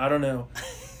bit. I don't know.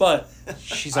 But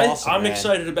she's awesome. I'm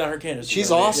excited about her candidacy.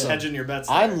 She's awesome. Hedging your bets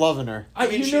there. I'm loving her. I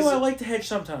like to hedge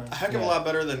sometimes. A heck of a lot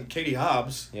better than Katie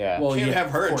Hobbs. Yeah. Well, can't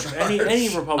have her in charge. Any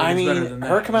Republican's better than that.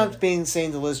 Her come out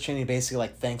saying to Liz Cheney basically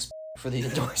like, thanks for the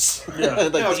endorsement. Yeah.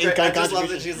 Like, no, it's great. I just love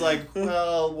that she's like,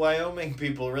 well, Wyoming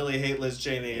people really hate Liz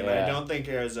Cheney, and I don't think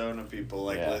Arizona people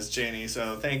like Liz Cheney,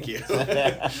 so thank you.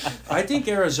 I think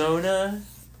Arizona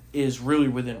is really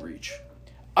within reach.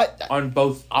 I'm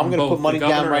going to put money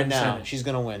down right now. She's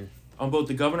going to win. On both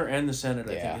the governor and the Senate,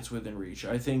 I think it's within reach.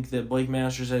 I think that Blake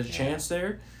Masters has a chance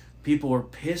there. People are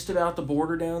pissed about the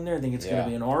border down there. I think it's going to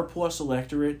be an R-plus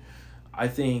electorate. I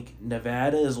think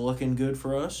Nevada is looking good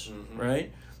for us,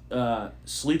 right?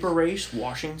 Sleeper race,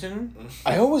 Washington.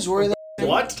 I always worry that...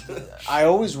 What? I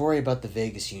always worry about the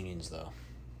Vegas unions, though,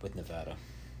 with Nevada.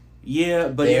 Yeah,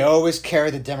 but... They always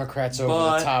carry the Democrats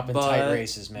over the top in tight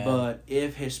races, man. But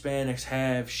if Hispanics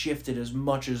have shifted as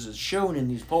much as is shown in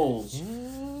these polls...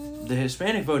 The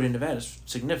Hispanic vote in Nevada is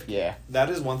significant. Yeah. That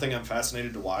is one thing I'm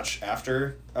fascinated to watch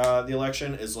after the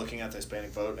election is looking at the Hispanic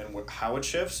vote and how it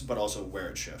shifts, but also where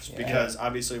it shifts. Yeah. Because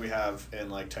obviously we have in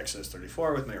like Texas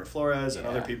 34 with Mayor Flores and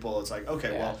other people, it's like,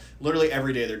 okay, well, literally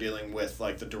every day they're dealing with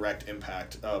like the direct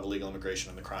impact of illegal immigration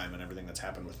and the crime and everything that's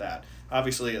happened with that.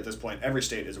 Obviously at this point, every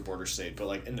state is a border state, but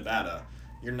like in Nevada,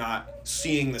 you're not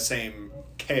seeing the same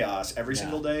chaos every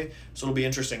single day. So it'll be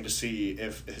interesting to see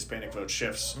if the Hispanic vote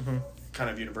shifts kind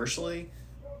of universally.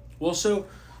 Well, so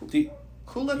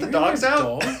who let the dogs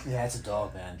out? Dog? Yeah, it's a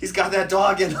dog, man. He's got that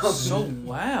dog in him. So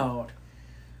loud.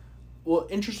 Well,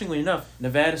 interestingly enough,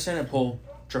 Nevada Senate poll,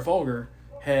 Trafalgar,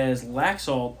 has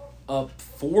Laxalt up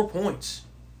 4 points.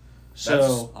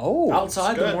 So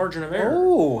outside the margin of error.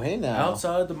 Oh, hey now.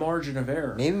 Outside the margin of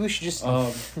error. Maybe we should just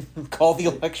call the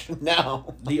election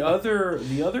now. The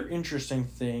other interesting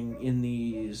thing in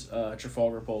these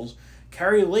Trafalgar polls,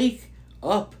 Kari Lake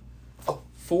up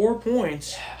 4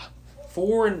 points,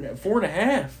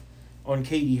 4.5 on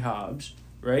Katie Hobbs,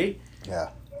 right?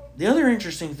 Yeah. The other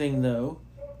interesting thing, though,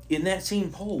 in that same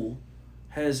poll,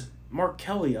 has Mark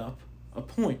Kelly up a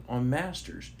point on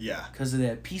Masters. Yeah. Because of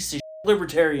that piece of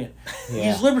libertarian.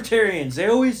 These libertarians, they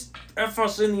always F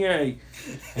us in the A.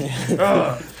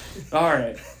 All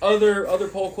right. Other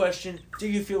poll question. Do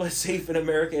you feel as safe in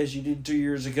America as you did 2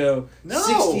 years ago? No.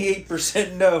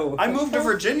 68% no. I moved to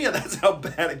Virginia. That's how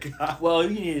bad it got. Well,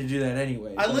 you need to do that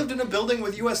anyway. I lived in a building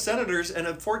with U.S. senators, and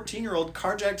a 14-year-old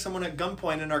carjacked someone at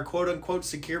gunpoint in our quote-unquote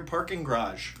secure parking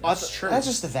garage. That's true. That's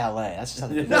just the valet. That's just how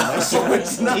they do No,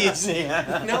 it's not.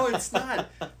 No, it's not.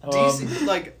 DC,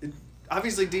 like...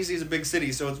 Obviously, D.C. is a big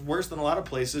city, so it's worse than a lot of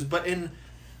places. But this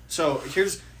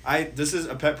is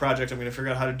a pet project. I'm going to figure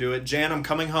out how to do it. Jan, I'm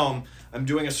coming home. I'm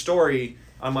doing a story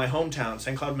on my hometown,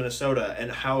 St. Cloud, Minnesota,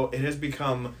 and how it has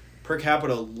become, per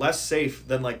capita, less safe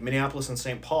than, like, Minneapolis and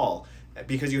St. Paul.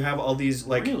 Because you have all these,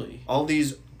 like... Really? All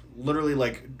these, literally,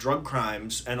 like, drug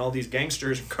crimes and all these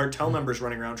gangsters, cartel members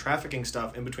running around trafficking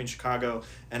stuff in between Chicago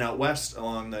and out west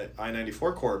along the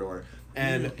I-94 corridor.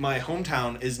 And my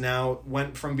hometown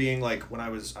went from being like, when I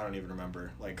was, I don't even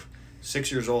remember, like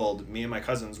 6 years old, me and my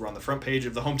cousins were on the front page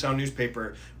of the hometown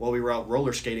newspaper while we were out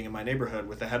roller skating in my neighborhood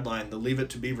with the headline, the Leave It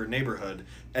to Beaver neighborhood.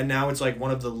 And now it's like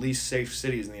one of the least safe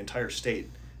cities in the entire state.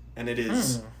 And it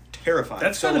is terrifying.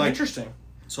 That's kind of interesting.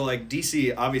 So like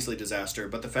DC, obviously disaster,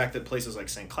 but the fact that places like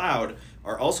St. Cloud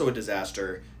are also a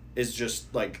disaster is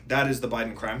just like, that is the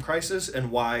Biden crime crisis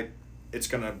and why it's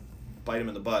going to bite him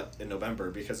in the butt in November,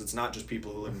 because it's not just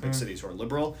people who live in big cities who are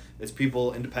liberal, it's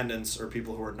people, independents, or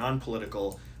people who are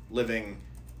non-political living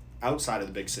outside of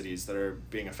the big cities that are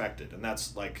being affected. And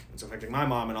that's like, it's affecting my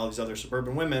mom and all these other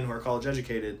suburban women who are college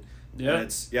educated. Yeah.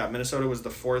 And Minnesota was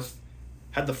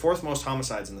had the fourth most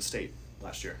homicides in the state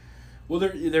last year. Well,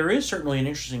 there is certainly an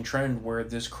interesting trend where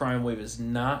this crime wave is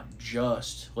not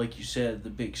just, like you said, the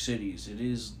big cities. It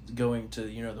is going to,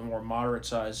 the more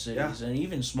moderate-sized cities and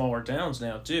even smaller towns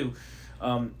now, too.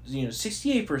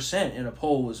 68% in a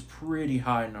poll was a pretty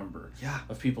high number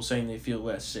of people saying they feel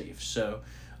less safe. So,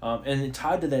 and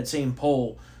tied to that same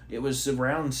poll, it was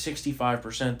around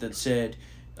 65% that said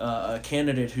a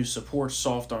candidate who supports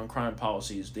soft on crime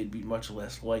policies, they'd be much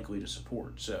less likely to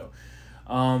support. So,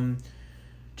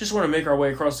 just want to make our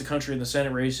way across the country in the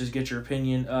Senate races, get your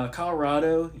opinion.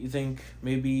 Colorado, you think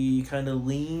maybe kind of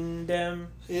lean Dem?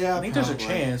 Yeah, I think there's a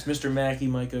chance Mr. Mackey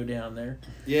might go down there.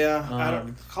 Yeah,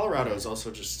 Colorado is also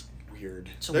just weird.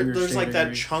 There's like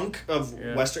that chunk of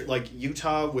Western, like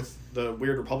Utah with the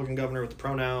weird Republican governor with the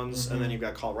pronouns, and then you've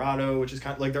got Colorado, which is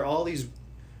kind of like they're all these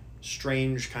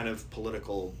strange kind of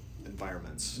political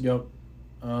environments. Yep.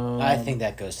 I think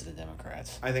that goes to the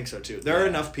Democrats. I think so too. There are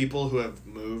enough people who have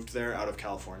moved there out of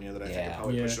California that I think would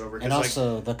probably push it over. And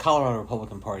also, the Colorado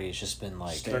Republican Party has just been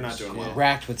they're not doing well.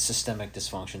 Racked with systemic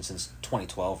dysfunction since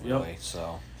 2012, really.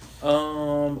 So,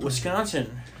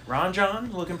 Wisconsin, Ron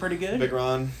John looking pretty good. Big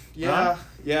Ron, yeah.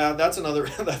 That's another.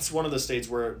 That's one of the states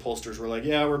where pollsters were like,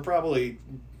 "Yeah, we're probably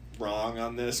wrong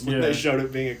on this." When they showed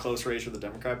it being a close race with the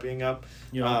Democrat being up.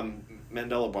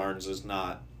 Mandela Barnes is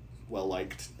not well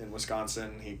liked in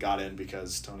Wisconsin. He got in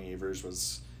because Tony Evers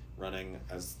was running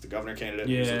as the governor candidate.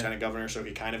 He was lieutenant governor, so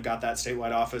he kind of got that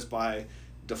statewide office by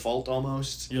default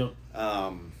almost. Yep.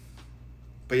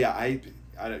 But yeah, I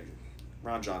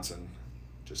Ron Johnson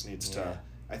just needs to.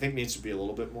 I think needs to be a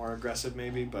little bit more aggressive,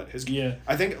 maybe. But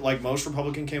I think like most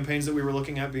Republican campaigns that we were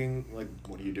looking at, being like,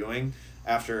 "What are you doing?"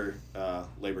 After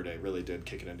Labor Day, really did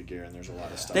kick it into gear, and there's a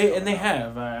lot of stuff. They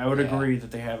have. I would agree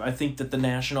that they have. I think that the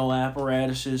national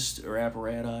apparatuses or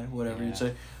apparati, whatever you'd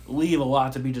say, leave a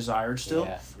lot to be desired still.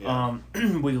 We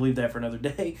can leave that for another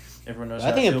day. Everyone knows.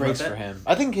 I think it breaks for him.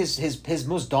 I think his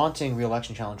most daunting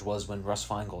re-election challenge was when Russ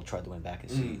Feingold tried to win back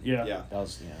his seat. That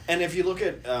was And if you look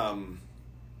at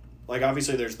like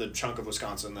obviously there's the chunk of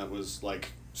Wisconsin that was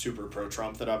like super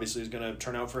pro-Trump that obviously is going to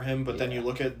turn out for him, but then you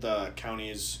look at the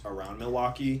counties around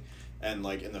Milwaukee and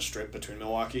like in the strip between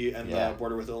Milwaukee and the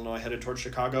border with Illinois headed towards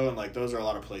Chicago, and like those are a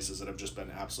lot of places that have just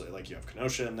been absolutely, like you have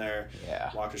Kenosha in there,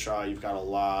 Waukesha, you've got a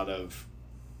lot of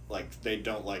like they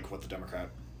don't like what the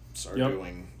Democrats are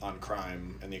doing on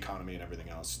crime and the economy and everything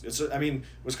else.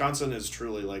 Wisconsin is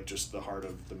truly like just the heart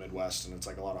of the Midwest, and it's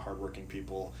like a lot of hardworking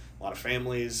people, a lot of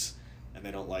families, and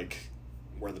they don't like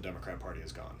where the Democrat Party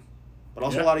has gone. But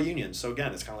also a lot of unions. So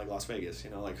again, it's kind of like Las Vegas,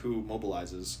 like who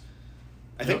mobilizes.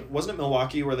 I think, wasn't it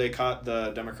Milwaukee where they caught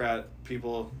the Democrat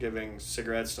people giving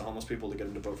cigarettes to homeless people to get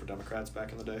them to vote for Democrats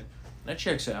back in the day? That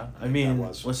checks out. I mean,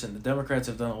 listen, the Democrats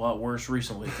have done a lot worse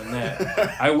recently than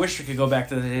that. I wish we could go back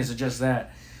to the days of just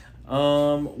that.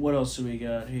 What else do we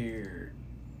got here?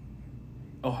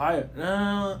 Ohio.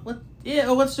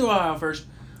 Let's do Ohio first.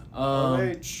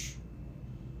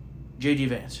 J.D.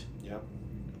 Vance. Yep.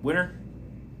 Winner?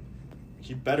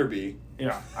 He better be.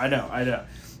 Yeah, I know.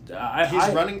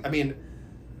 He's running. I mean,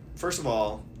 first of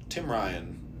all, Tim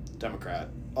Ryan, Democrat,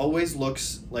 always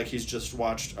looks like he's just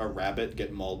watched a rabbit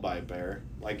get mauled by a bear.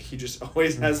 Like, he just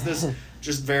always has this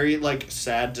just very, like,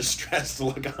 sad, distressed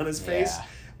look on his face.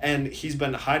 And he's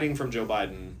been hiding from Joe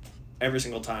Biden every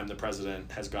single time the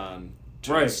president has gone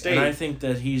to the state. And I think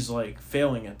that he's, like,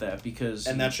 failing at that because...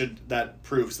 And that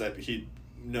proves that he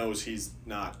knows he's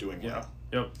not doing well.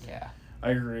 Yep. Yeah. I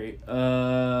agree.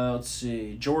 Let's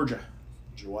see. Georgia.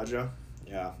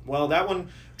 Yeah. Well, that one,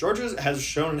 Georgia has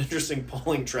shown an interesting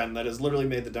polling trend that has literally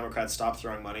made the Democrats stop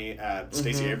throwing money at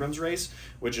Stacey Abrams' race,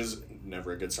 which is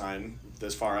never a good sign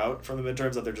this far out from the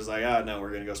midterms, that they're just like, no, we're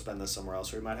going to go spend this somewhere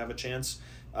else where we might have a chance.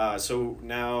 So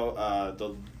now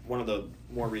one of the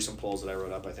more recent polls that I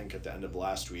wrote up, I think at the end of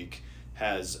last week,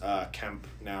 has Kemp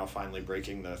now finally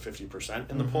breaking the 50%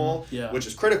 in the poll, which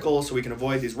is critical so we can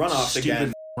avoid these runoffs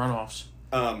again. Runoffs.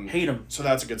 Hate them. So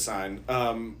that's a good sign.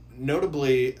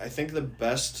 Notably, I think the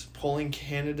best polling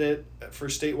candidate for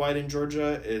statewide in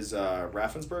Georgia is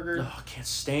Raffensperger. Oh, I can't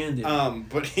stand it.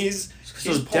 But he's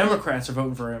Democrats are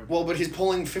voting for him. Well, but he's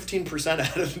polling 15%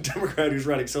 out of the Democrat who's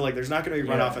running. So like, there's not going to be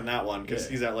runoff in that one because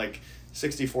he's at like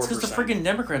 64%. Because the freaking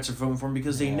Democrats are voting for him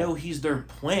because they know he's their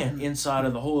plant inside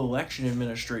of the whole election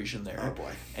administration there. Oh,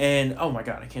 boy. And, oh, my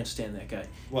God, I can't stand that guy.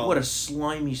 Well, what a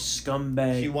slimy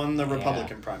scumbag. He won the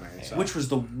Republican primary. So. Which was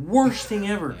the worst thing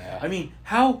ever. I mean,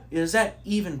 how is that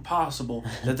even possible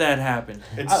that happened?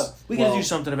 We got to do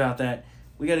something about that.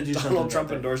 We got to do something. Donald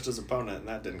Trump endorsed his opponent, and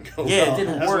that didn't go well. Yeah, it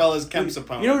didn't work. As well as Kemp's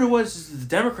opponent. You know what it was? The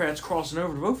Democrats crossing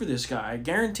over to vote for this guy. I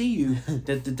guarantee you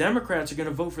that the Democrats are going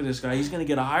to vote for this guy. He's going to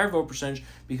get a higher vote percentage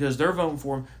because they're voting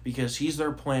for him because he's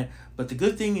their plant. But the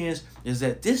good thing is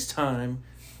that this time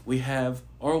we have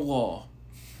our law.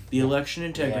 The election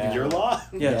integrity. Your law?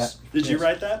 Yes. Did you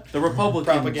write that? The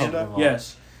Republican propaganda?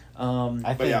 Yes.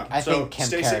 I think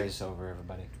Kemp carries over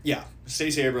everybody. Yeah,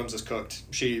 Stacey Abrams is cooked.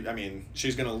 She's going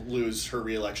to lose her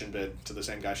re-election bid to the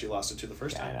same guy she lost it to the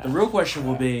first time. The real question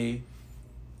will be,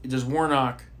 does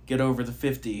Warnock get over the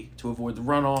 50 to avoid the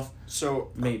runoff? So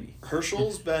maybe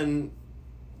Herschel's been,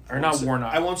 or not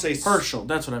Warnock. I won't say Herschel.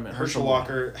 That's what I meant. Herschel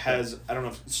Walker has, I don't know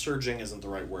if surging isn't the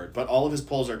right word, but all of his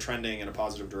polls are trending in a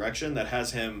positive direction that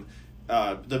has him.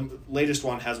 The latest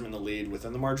one has him in the lead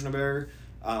within the margin of error.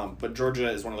 But Georgia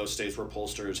is one of those states where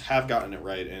pollsters have gotten it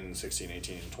right in 16,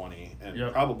 18, and 20,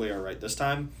 and probably are right this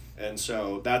time. And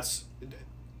so that's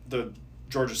the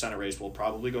Georgia Senate race will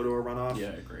probably go to a runoff. Yeah,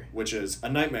 I agree. Which is a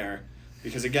nightmare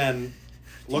because, again,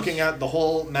 looking at the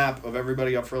whole map of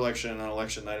everybody up for election on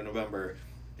election night in November,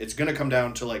 it's going to come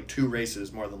down to like 2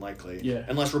 races more than likely. Yeah.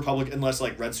 Unless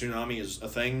like Red Tsunami is a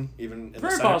thing, even in the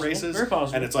Senate possible, races. very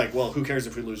possible. And it's like, well, who cares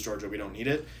if we lose Georgia? We don't need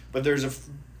it. But there's a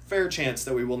fair chance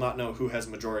that we will not know who has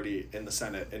majority in the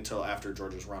Senate until after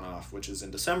Georgia's runoff, which is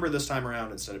in December this time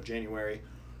around instead of January.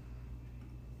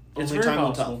 It's Only very time will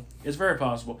possible. tell. It's very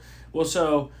possible. Well,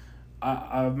 so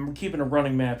I'm keeping a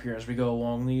running map here as we go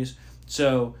along these.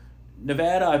 So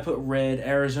Nevada, I put red.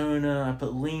 Arizona, I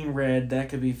put lean red. That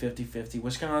could be 50-50.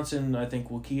 Wisconsin, I think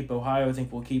we'll keep. Ohio, I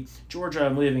think we'll keep. Georgia,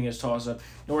 I'm leaving as toss-up.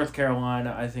 North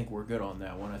Carolina, I think we're good on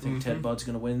that one. I think Ted Budd's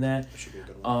going to win that. Should be a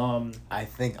good one. I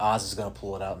think Oz is going to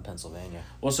pull it out in Pennsylvania.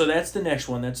 Well, so that's the next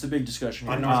one. That's the big discussion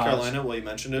here. On North Carolina, well, you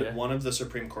mentioned it. Yeah. One of the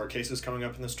Supreme Court cases coming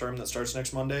up in this term that starts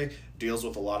next Monday deals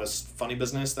with a lot of funny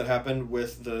business that happened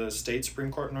with the state Supreme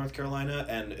Court in North Carolina,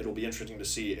 and it'll be interesting to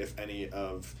see if any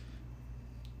of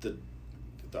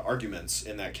the arguments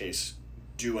in that case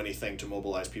do anything to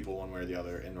mobilize people one way or the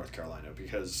other in North Carolina,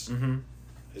 because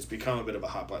it's become a bit of a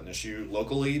hot button issue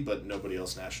locally, but nobody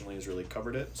else nationally has really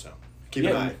covered it. So keep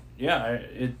an eye. Yeah,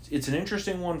 it's an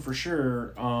interesting one for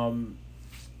sure.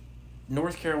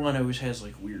 North Carolina always has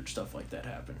like weird stuff like that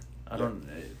happen. I don't.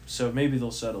 So maybe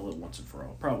they'll settle it once and for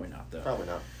all. Probably not though. Probably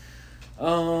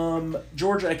not.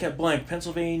 Georgia, I kept blank.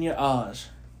 Pennsylvania, Oz.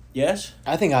 Yes?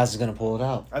 I think Oz is going to pull it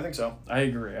out. I think so. I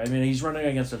agree. I mean, he's running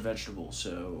against a vegetable,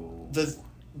 so...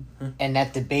 And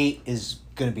that debate is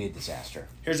going to be a disaster.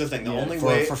 Here's the thing.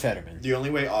 For Fetterman. The only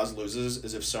way Oz loses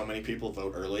is if so many people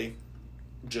vote early,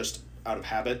 just out of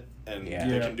habit, and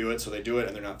they can do it, so they do it,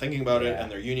 and they're not thinking about it,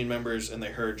 and they're union members, and they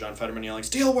heard John Fetterman yelling,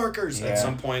 "Steel workers!" at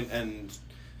some point, and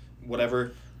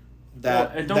whatever.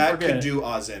 That could do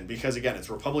Oz in, because, again, it's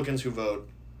Republicans who vote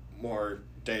more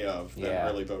day of than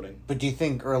early voting. But do you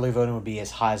think early voting would be as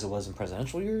high as it was in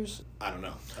presidential years? I don't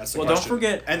know. That's the question. Don't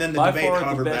forget, and then the debate,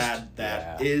 however bad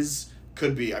that is,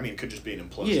 could be. I mean, could just be an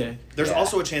implosion. Yeah. There's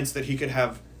also a chance that he could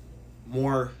have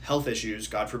more health issues,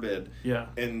 God forbid,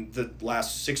 in the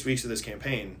last 6 weeks of this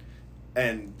campaign,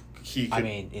 and he could. I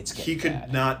mean, he could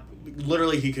bad. not.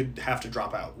 Literally, he could have to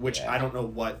drop out, which I don't know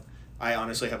what. I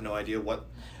honestly have no idea what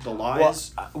the law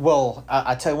is. Well,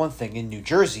 I tell you one thing. In New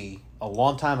Jersey, a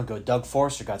long time ago, Doug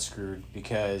Forster got screwed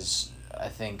because I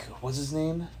think, what's his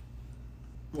name?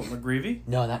 What, McGreevy?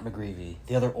 No, not McGreevy.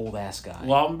 The other old ass guy.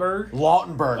 Lautenberg?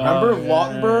 Remember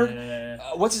Lautenberg? Yeah.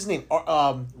 What's his name?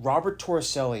 Robert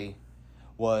Torricelli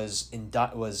was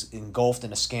engulfed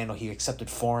in a scandal. He accepted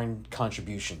foreign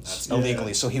contributions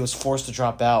illegally, so he was forced to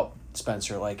drop out.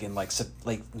 Spencer, in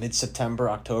mid-September,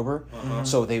 October.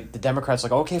 So the Democrats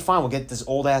okay, fine, we'll get this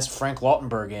old ass Frank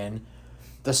Lautenberg in.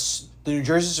 The New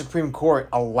Jersey Supreme Court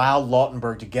allowed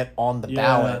Lautenberg to get on the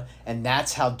ballot, and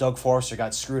that's how Doug Forster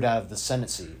got screwed out of the Senate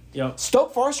seat. Yep.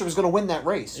 Doug Forster was going to win that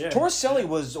race. Yeah. Torricelli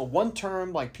was a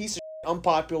one-term piece of shit,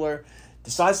 unpopular,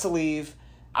 decides to leave.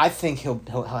 I think he'll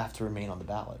have to remain on the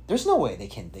ballot. There's no way they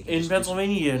can in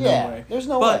Pennsylvania. No way. There's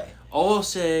no but way. All I'll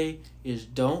say is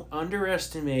don't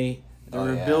underestimate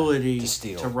their ability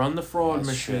to run the fraud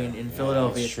machine in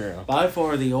Philadelphia. That's true. By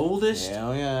far the oldest,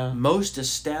 most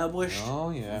established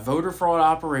voter fraud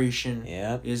operation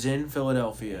is in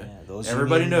Philadelphia.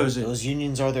 Everybody knows it. Those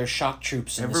unions are their shock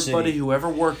troops in Everybody the city. who ever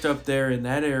worked up there in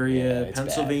that area, bad.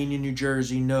 Pennsylvania, New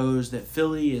Jersey, knows that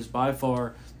Philly is by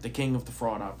far the king of the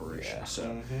fraud operation. Yeah.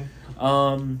 So,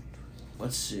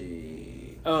 let's see.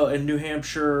 Oh, and New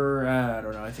Hampshire, I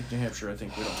don't know. I think New Hampshire, we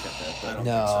don't get that. But I don't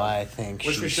think so. I think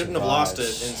Which we shouldn't have lost it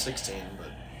in 16. But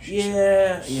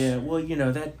yeah. Well,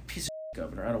 that piece of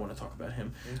governor. I don't want to talk about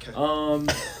him. Okay.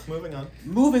 Moving on.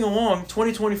 Moving along,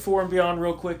 2024 and beyond,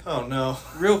 real quick. Oh no.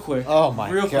 Real quick. Oh my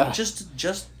real God. Quick.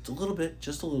 Just a little bit.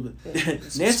 Nancy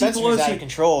Spencer's Pelosi out of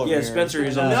control. Yeah, Spencer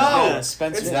is on. No,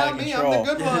 Spencer's it's out not of me. control. I'm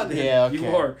the good one. Yeah, okay. You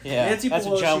are. Yeah, Nancy that's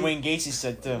Pelosi, what John Wayne Gacy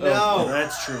said too. No,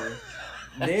 that's true.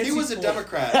 He was a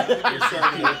Democrat.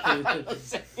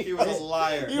 He was a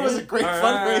liar. He was a great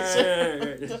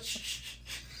fundraiser.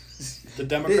 The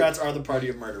Democrats are the party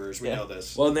of murderers. We know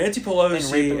this. Well, Nancy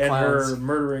Pelosi and her clowns.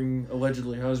 murdering,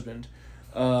 allegedly, husband,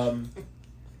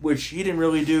 which he didn't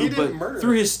really do, but murder.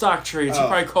 through his stock trades, he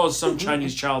probably caused some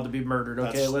Chinese child to be murdered.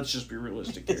 Okay, let's just be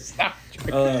realistic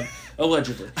here.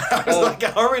 Allegedly. I was like,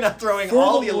 how are we not throwing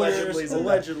all the allegedlys in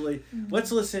allegedly.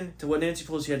 Let's listen to what Nancy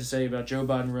Pelosi had to say about Joe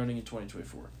Biden running in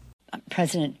 2024.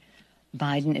 President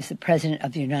Biden is the president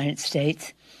of the United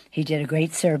States. He did a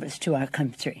great service to our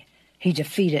country. He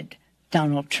defeated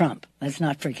Donald Trump. Let's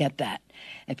not forget that.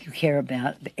 If you care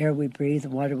about the air we breathe, the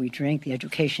water we drink, the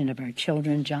education of our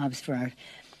children, jobs for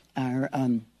our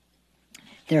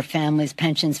their families,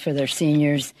 pensions for their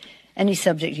seniors, any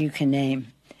subject you can name.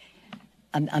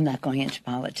 I'm not going into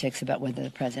politics about whether the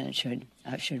president should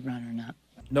run or not.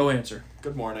 No answer.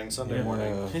 Good morning, Sunday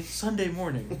morning. It's Sunday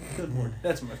morning. Good morning.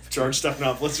 That's my George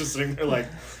Stephanopoulos just sitting there like,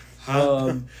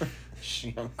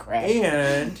 she on crack.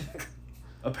 And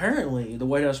apparently, the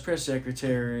White House press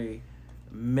secretary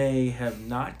may have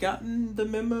not gotten the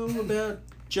memo about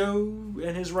Joe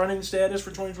and his running status for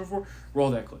 2024.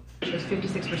 Roll that clip.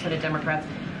 56% of Democrats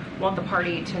want the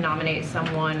party to nominate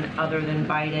someone other than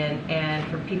Biden, and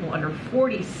for people under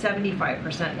 40,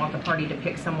 75% want the party to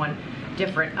pick someone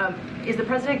different. Is the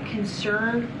president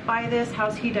concerned by this?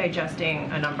 How's he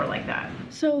digesting a number like that?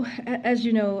 So, as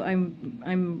you know,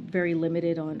 I'm very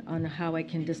limited on how I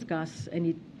can discuss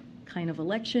any kind of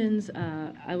elections.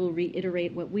 I will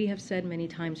reiterate what we have said many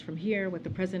times from here, what the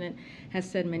president has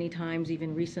said many times,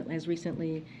 even recently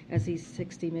as his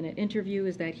 60-minute interview,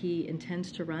 is that he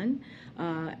intends to run.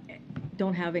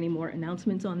 Don't have any more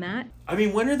announcements on that. I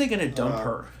mean, when are they going to dump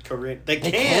her? They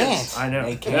can't. I know.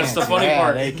 They can't. That's the funny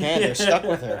part. They can't. They're stuck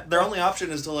with her. Their only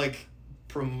option is to like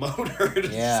promote her.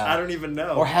 I don't even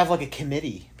know. Or have like a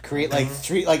committee. Create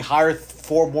like hire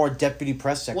 4 more deputy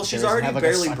press secretaries. Well, she's already and have,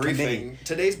 barely a briefing. committee.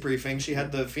 Today's briefing, she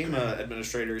had the FEMA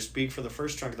administrators speak for the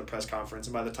first chunk of the press conference,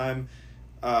 and by the time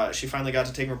she finally got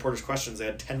to taking reporters' questions, they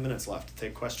had 10 minutes left to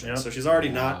take questions. Yep. So she's already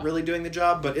not really doing the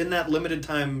job, but in that limited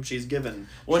time she's given,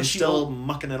 she's still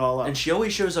mucking it all up. And she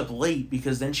always shows up late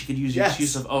because then she could use the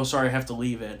excuse of, oh, sorry, I have to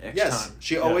leave at X time.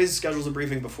 She always schedules a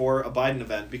briefing before a Biden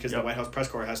event because the White House press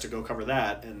corps has to go cover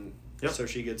that, and so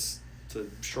she gets to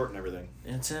shorten everything.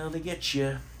 That's how they get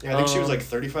you. Yeah, I think she was like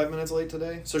 35 minutes late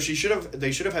today. So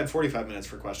they should have had 45 minutes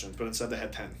for questions, but instead they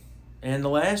had 10. And the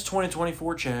last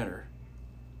 2024 chatter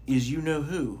is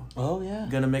who. Oh, yeah.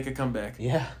 Gonna make a comeback.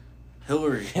 Yeah.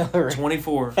 Hillary.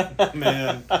 24.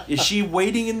 Man. Is she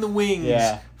waiting in the wings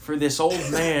for this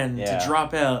old man to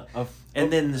drop out?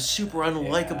 And then the super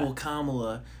unlikable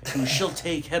Kamala, who she'll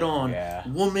take head on,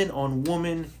 woman on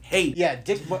woman hate. Yeah,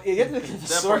 Dick.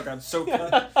 That part got so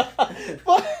cut.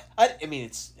 I mean,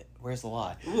 where's the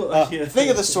lie? Think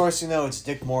of the source. It's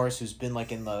Dick Morris, who's been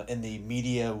like in the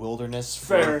media wilderness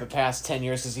for the past 10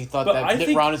 years because he thought that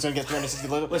Mitt Romney's going to get 360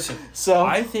 votes. Listen, so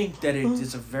I think that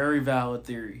it's a very valid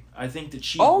theory. I think that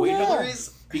she's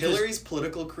Hillary's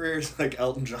political career is like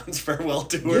Elton John's farewell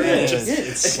tour. Yeah,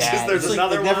 it's sad. There's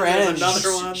another one. There's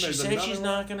another one. She said she's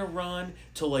not going to run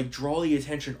to like draw the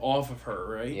attention off of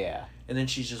her, right? Yeah. And then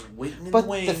she's just waiting in the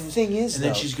wings. But the thing is, and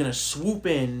then she's going to swoop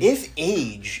in. If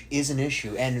age is an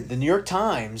issue, and the New York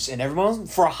Times and everyone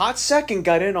for a hot second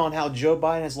got in on how Joe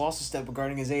Biden has lost a step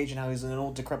regarding his age and how he's an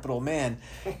old, decrepit old man,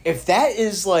 if that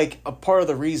is like a part of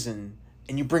the reason,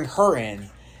 and you bring her in,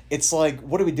 it's like,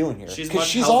 what are we doing here? Because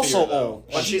she's also old.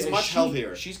 But she's much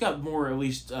healthier. She's got more, at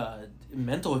least,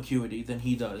 mental acuity than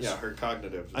he does. Yeah, her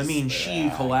cognitive. I mean, she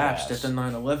collapsed at the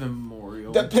 9/11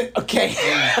 memorial. Okay.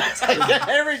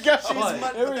 There we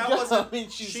go.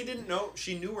 She didn't know.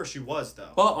 She knew where she was,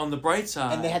 though. But on the bright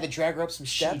side, and they had to drag her up some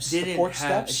steps.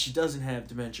 She doesn't have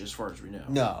dementia, as far as we know.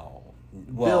 No.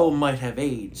 Bill might have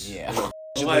AIDS. Yeah.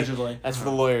 Allegedly. That's for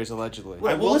the lawyers, allegedly.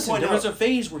 Well, listen, there was a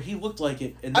phase where he looked like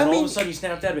it, and then all of a sudden he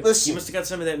snapped out of it. He must have got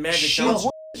some of that magic touch.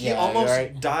 He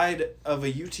almost died of a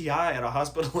UTI at a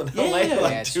hospital in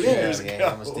LA 2 years ago. He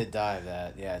almost did die of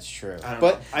that. Yeah, it's true.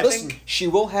 But I think she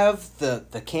will have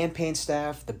the campaign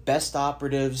staff, the best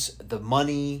operatives, the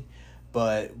money,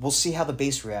 but we'll see how the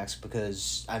base reacts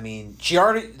because, I mean, she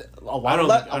already... A lot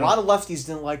of lefties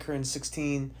didn't like her in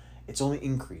 2016. It's only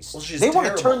increased. Well, they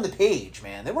want to turn the page,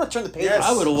 man. They want to turn the page. Yes.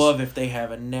 I would love if they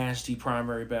have a nasty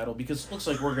primary battle because it looks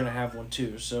like we're going to have one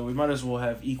too. So we might as well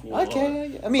have equal.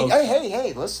 Okay. I mean,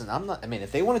 hey, listen.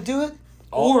 If they want to do it.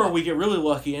 Or we get really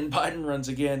lucky and Biden runs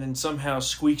again and somehow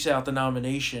squeaks out the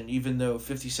nomination, even though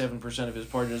 57% of his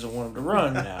party doesn't want him to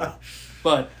run. No.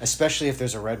 But especially if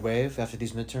there's a red wave after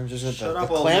these midterms, the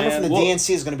clamor from the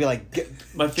DNC is going to be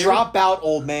like, drop out,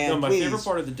 old man. No, my please. favorite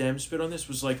part of the Dem spit on this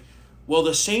was like, well,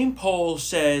 the same poll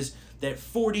says that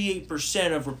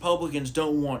 48% of Republicans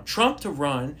don't want Trump to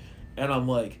run, and I'm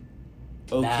like,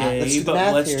 okay, let's do the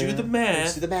math. Let's do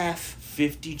the math.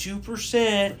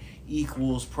 52%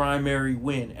 equals primary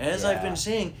win. As I've been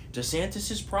saying,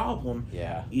 DeSantis' problem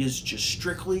is just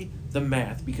strictly the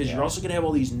math because you're also going to have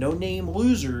all these no-name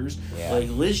losers like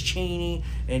Liz Cheney,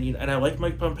 and I like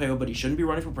Mike Pompeo, but he shouldn't be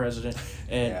running for president,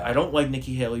 and I don't like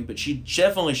Nikki Haley, but she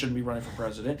definitely shouldn't be running for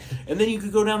president, and then you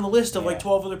could go down the list of like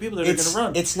 12 other people that are going to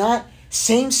run. It's not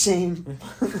same.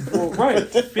 Well, right.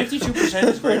 52%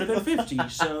 is greater than 50,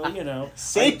 so,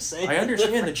 Same. I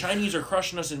understand the Chinese are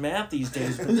crushing us in math these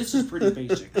days, but this is pretty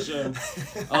basic, so...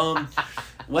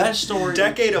 Last story.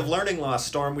 Decade of learning loss,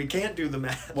 Storm. We can't do the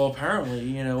math. Well,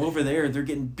 apparently, over there, they're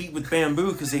getting beat with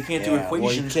bamboo because they can't do equations.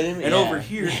 Well, you kidding me? And over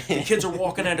here, the kids are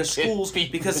walking out of schools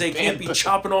because they can't be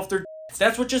chopping off their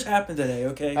That's what just happened today,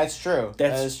 okay? That's true.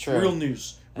 That is true. Real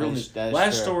news.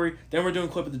 Last true. story, then we're doing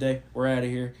clip of the day. We're out of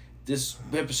here. This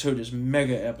episode is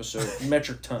mega episode.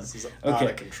 Metric ton. This is out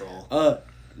of control.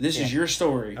 This is your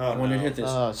story. I want to hit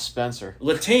this. Spencer.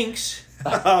 Latinx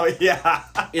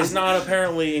is not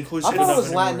apparently inclusive enough. I thought it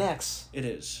was anymore. Latinx. It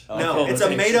is. No, it's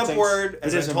a made-up word.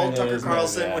 As I told Tucker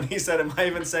Carlson yeah. when he said, am I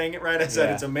even saying it right? I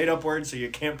said it's a made-up word, so you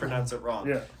can't pronounce it wrong.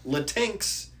 Yeah.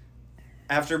 Latinx,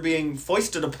 after being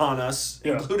foisted upon us,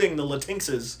 including the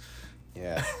Latinxes,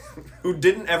 who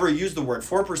didn't ever use the word,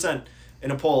 4% in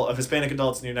a poll of Hispanic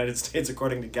adults in the United States,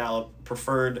 according to Gallup,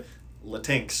 preferred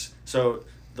Latinx. So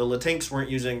the Latinx weren't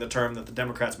using the term that the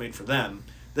Democrats made for them.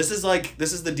 This is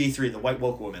the D3, the white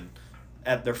woke women,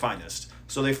 at their finest.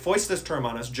 So they foist this term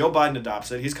on us. Joe Biden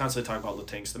adopts it. He's constantly talking about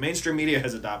Latinx. The mainstream media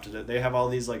has adopted it. They have all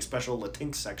these special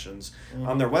Latinx sections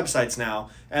on their websites now.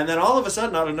 And then all of a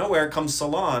sudden, out of nowhere, comes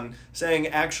Salon saying,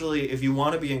 actually, if you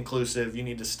want to be inclusive, you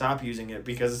need to stop using it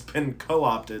because it's been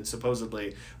co-opted,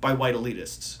 supposedly, by white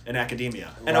elitists in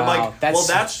academia. And I'm like,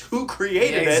 that's who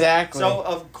created it. Exactly. So,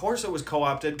 of course it was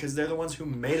co-opted because they're the ones who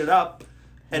made it up.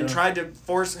 And tried to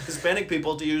force Hispanic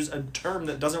people to use a term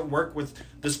that doesn't work with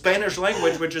the Spanish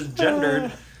language, which is gendered.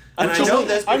 And I know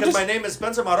this because my name is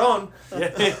Spencer Maron.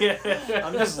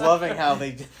 I'm just loving how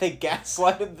they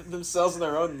gaslighted themselves in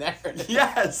their own narrative.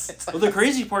 Yes. Well, the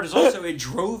crazy part is also it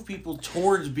drove people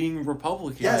towards being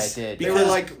Republicans. Yes, it did. Because, they were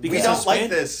like, we don't like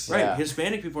this. Right, Yeah.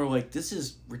 Hispanic people are like, this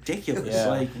is ridiculous. Yeah.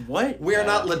 Like, what? We are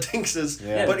not Latinxes.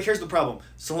 Yeah. But here's the problem.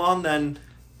 Salon then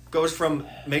goes from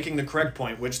making the correct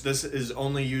point, which this is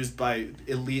only used by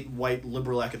elite white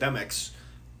liberal academics,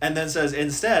 and then says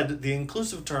instead the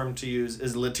inclusive term to use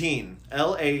is Latine,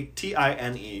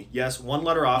 Latine. Yes, one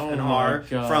letter off, an R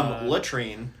from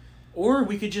latrine. Or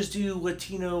we could just do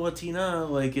Latino, Latina,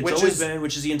 like it's always been,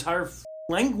 which is the entire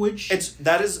language.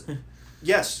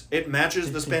 Yes, it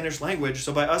matches the Spanish language.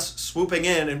 So by us swooping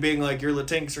in and being like, you're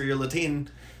Latinx or you're Latine,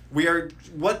 we are,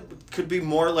 what could be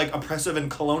more oppressive and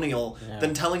colonial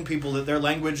than telling people that their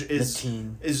language is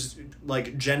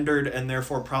gendered and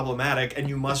therefore problematic, and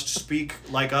you must speak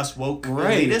like us woke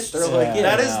elitists. They're like,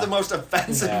 that is the most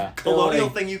offensive colonial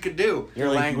thing you could do.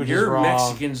 Your language is you're wrong.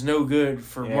 Mexicans no good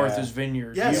for Martha's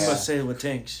Vineyard. Yes. You must say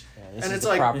Latinx. This and is it's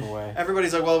the proper way.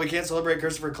 Everybody's like, well, we can't celebrate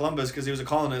Christopher Columbus because he was a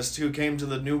colonist who came to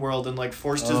the New World and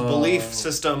forced his belief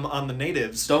system on the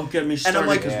natives. Don't get me started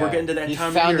because we're getting to that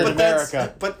time of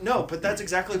year. But that's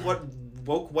exactly what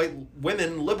woke white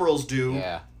women liberals do.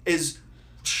 Is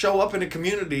show up in a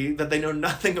community that they know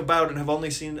nothing about and have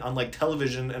only seen on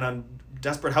television and on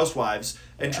Desperate Housewives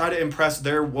and try to impress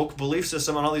their woke belief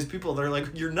system on all these people that are like,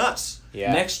 you're nuts.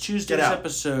 Yeah. Next Tuesday's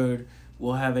episode,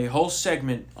 we'll have a whole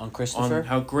segment on Christopher, on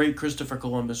how great Christopher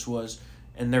Columbus was,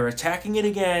 and they're attacking it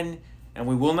again, and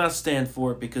we will not stand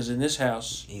for it because in this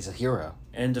house, he's a hero.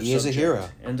 End of subject. He is a hero.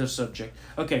 End of subject.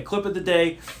 Okay, clip of the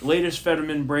day, latest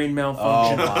Fetterman brain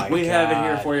malfunction. We have it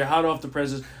here for you, hot off the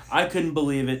presses. I couldn't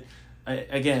believe it.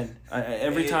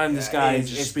 Every time this guy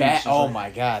just speaks. Oh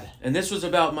my God. And this was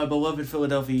about my beloved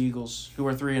Philadelphia Eagles, who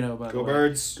are 3-0, by the way. Go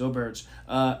Birds. Go Birds.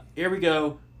 Here we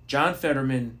go. John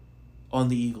Fetterman on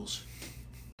the Eagles.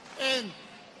 And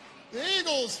the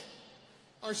Eagles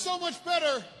are so much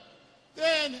better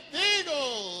than the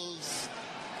Eagles.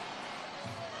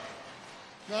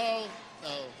 No.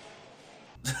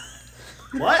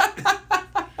 What?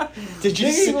 Did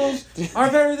you see? Eagles are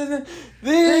better than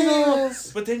the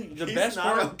Eagles. But then the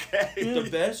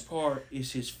best part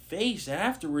is his face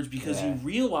afterwards because he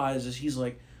realizes he's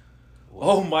like,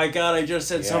 oh my God, I just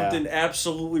said something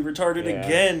absolutely retarded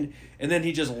again. And then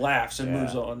he just laughs and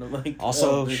moves on. I'm like,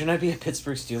 also, shouldn't I be a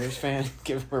Pittsburgh Steelers fan?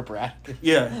 Give him a bracket.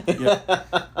 Yeah.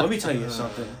 Let me tell you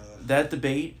something. That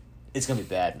debate, it's gonna be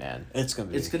bad, man. It's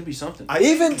gonna be something.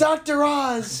 Even Dr.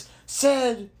 Oz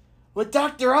said, "With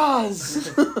Dr.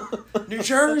 Oz, New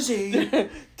Jersey,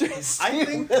 I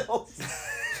think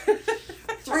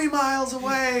 3 miles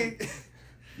away."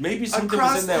 Maybe something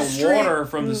was in that water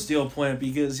from the steel plant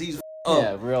because he's.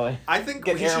 Yeah, really. I think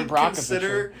we should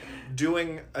consider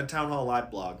doing a Town Hall Live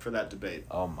blog for that debate.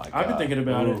 Oh my God. I've been thinking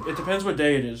about it. It depends what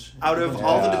day it is. Out of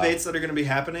all the debates that are going to be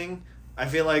happening, I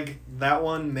feel like that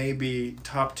one may be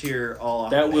top tier.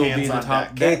 That will be the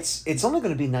top. It's only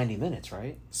going to be 90 minutes,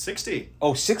 right? 60.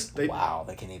 Oh, 60. Wow,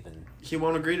 they can even. He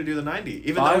won't agree to do the 90,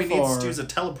 even though he needs to use a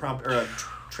teleprompter or a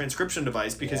transcription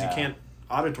device because you can't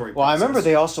auditory. Well, I remember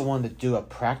they also wanted to do a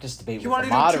practice debate with the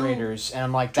moderators, and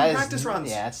I'm like, that is practice runs.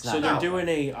 Yeah, it's not. So they're doing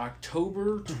a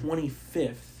October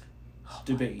 25th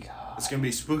debate. It's gonna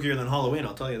be spookier than Halloween,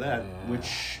 I'll tell you that.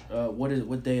 Which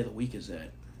what day of the week is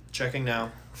that? Checking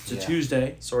now. It's a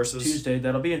Tuesday. Sources. Tuesday.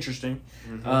 That'll be interesting.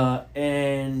 But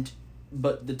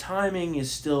the timing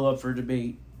is still up for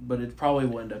debate. But it probably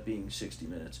will end up being 60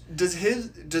 minutes. Does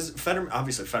Fetterman,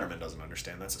 obviously Fetterman doesn't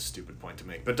understand, that's a stupid point to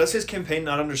make, but does his campaign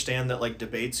not understand that, like,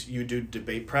 debates, you do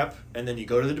debate prep, and then you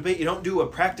go to the debate? You don't do a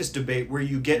practice debate where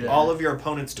you get all of your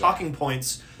opponent's talking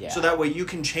points, so that way you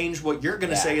can change what you're going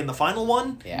to say in the final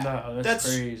one? Yeah. No, that's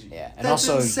crazy. Yeah, and that's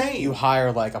also insane. You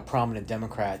hire, like, a prominent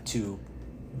Democrat to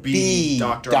be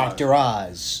Dr.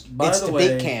 Oz. It's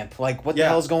debate camp. Like, what the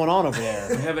hell is going on over there?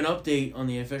 We have an update on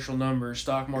the official numbers.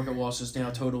 Stock market loss is now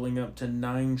totaling up to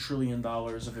 $9 trillion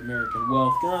of American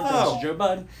wealth gone. Thanks to Joe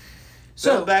Biden.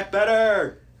 So Build back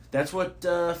better. That's what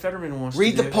Fetterman wants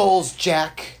Read to the do. polls,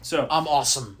 Jack. So I'm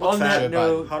awesome. On that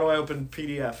note, how do I open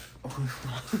PDF?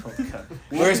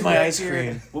 Where's my ice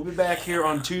cream? We'll be back here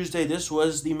on Tuesday. This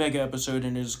was the mega episode,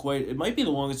 and it might be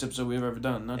the longest episode we've ever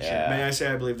done. Not sure. May I say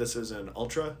I believe this is an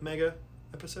ultra mega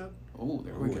episode? Oh,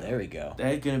 there we go. There we go.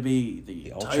 That's gonna be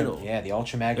the title. Yeah, the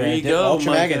Ultra Mega. There you go,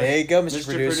 Ultra Mega. Micah. There you go, Mr.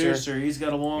 Producer. He's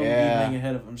got a long evening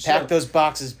ahead of him. Pack those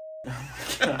boxes.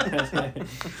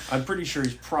 I'm pretty sure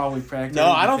he's probably practicing.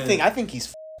 No, I don't think. I think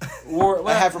he's.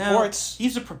 I have reports.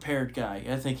 He's a prepared guy.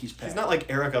 I think he's packed. He's not like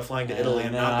Erica flying to Italy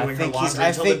and not doing her think laundry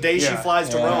until the day she flies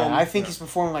to Rome. I think he's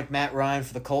performing like Matt Ryan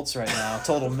for the Colts right now.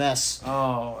 Total mess.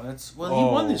 Oh, he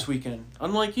won this weekend,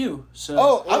 unlike you.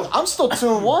 So. I'm still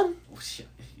 2-1.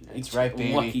 That's right,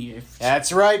 baby. Lucky.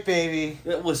 That's right, baby.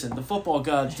 Listen, the football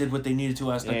gods did what they needed to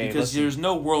last night because there's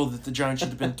no world that the Giants should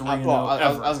have been 3-0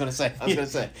 ever. I was gonna say.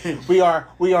 We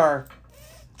are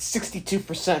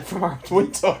 62% from our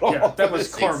win total. Yeah, that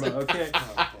was karma. Okay.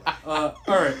 All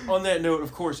right. On that note,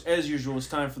 of course, as usual, it's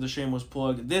time for the shameless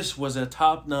plug. This was a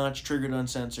top-notch Triggered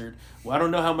Uncensored. Well, I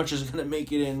don't know how much is going to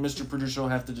make it in. Mr. Producer will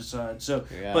have to decide. So,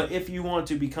 but if you want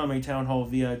to become a Town Hall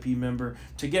VIP member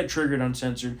to get Triggered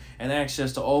Uncensored and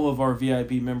access to all of our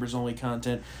VIP members-only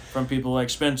content from people like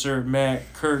Spencer,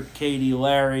 Matt, Kurt, Katie,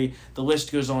 Larry, the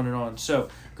list goes on and on. So,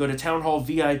 go to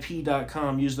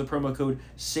townhallvip.com. Use the promo code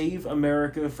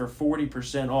SAVEAmerica for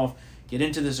 40% off. Get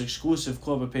into this exclusive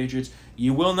club of Patriots.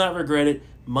 You will not regret it.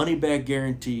 Money back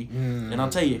guarantee. And I'll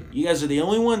tell you, you guys are the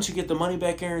only ones who get the money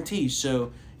back guarantee.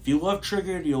 So if you love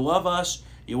Triggered, you love us,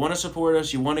 you want to support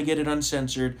us, you want to get it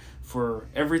uncensored for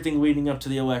everything leading up to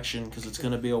the election, because it's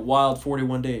going to be a wild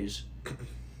 41 days.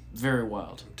 Very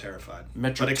wild. I'm terrified.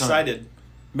 Metric ton. Excited.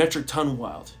 Metric ton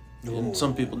wild. And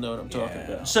some people know what I'm talking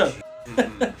about. So,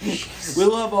 we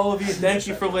love all of you. Thank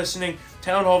you for listening.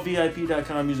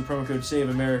 TownHallVIP.com. Use the promo code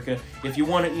SAVEAmerica. If you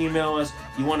want to email us,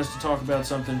 you want us to talk about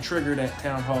something,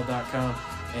 triggered@townhall.com.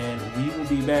 And we will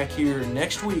be back here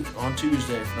next week on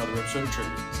Tuesday for another episode of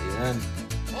Triggered. See you then.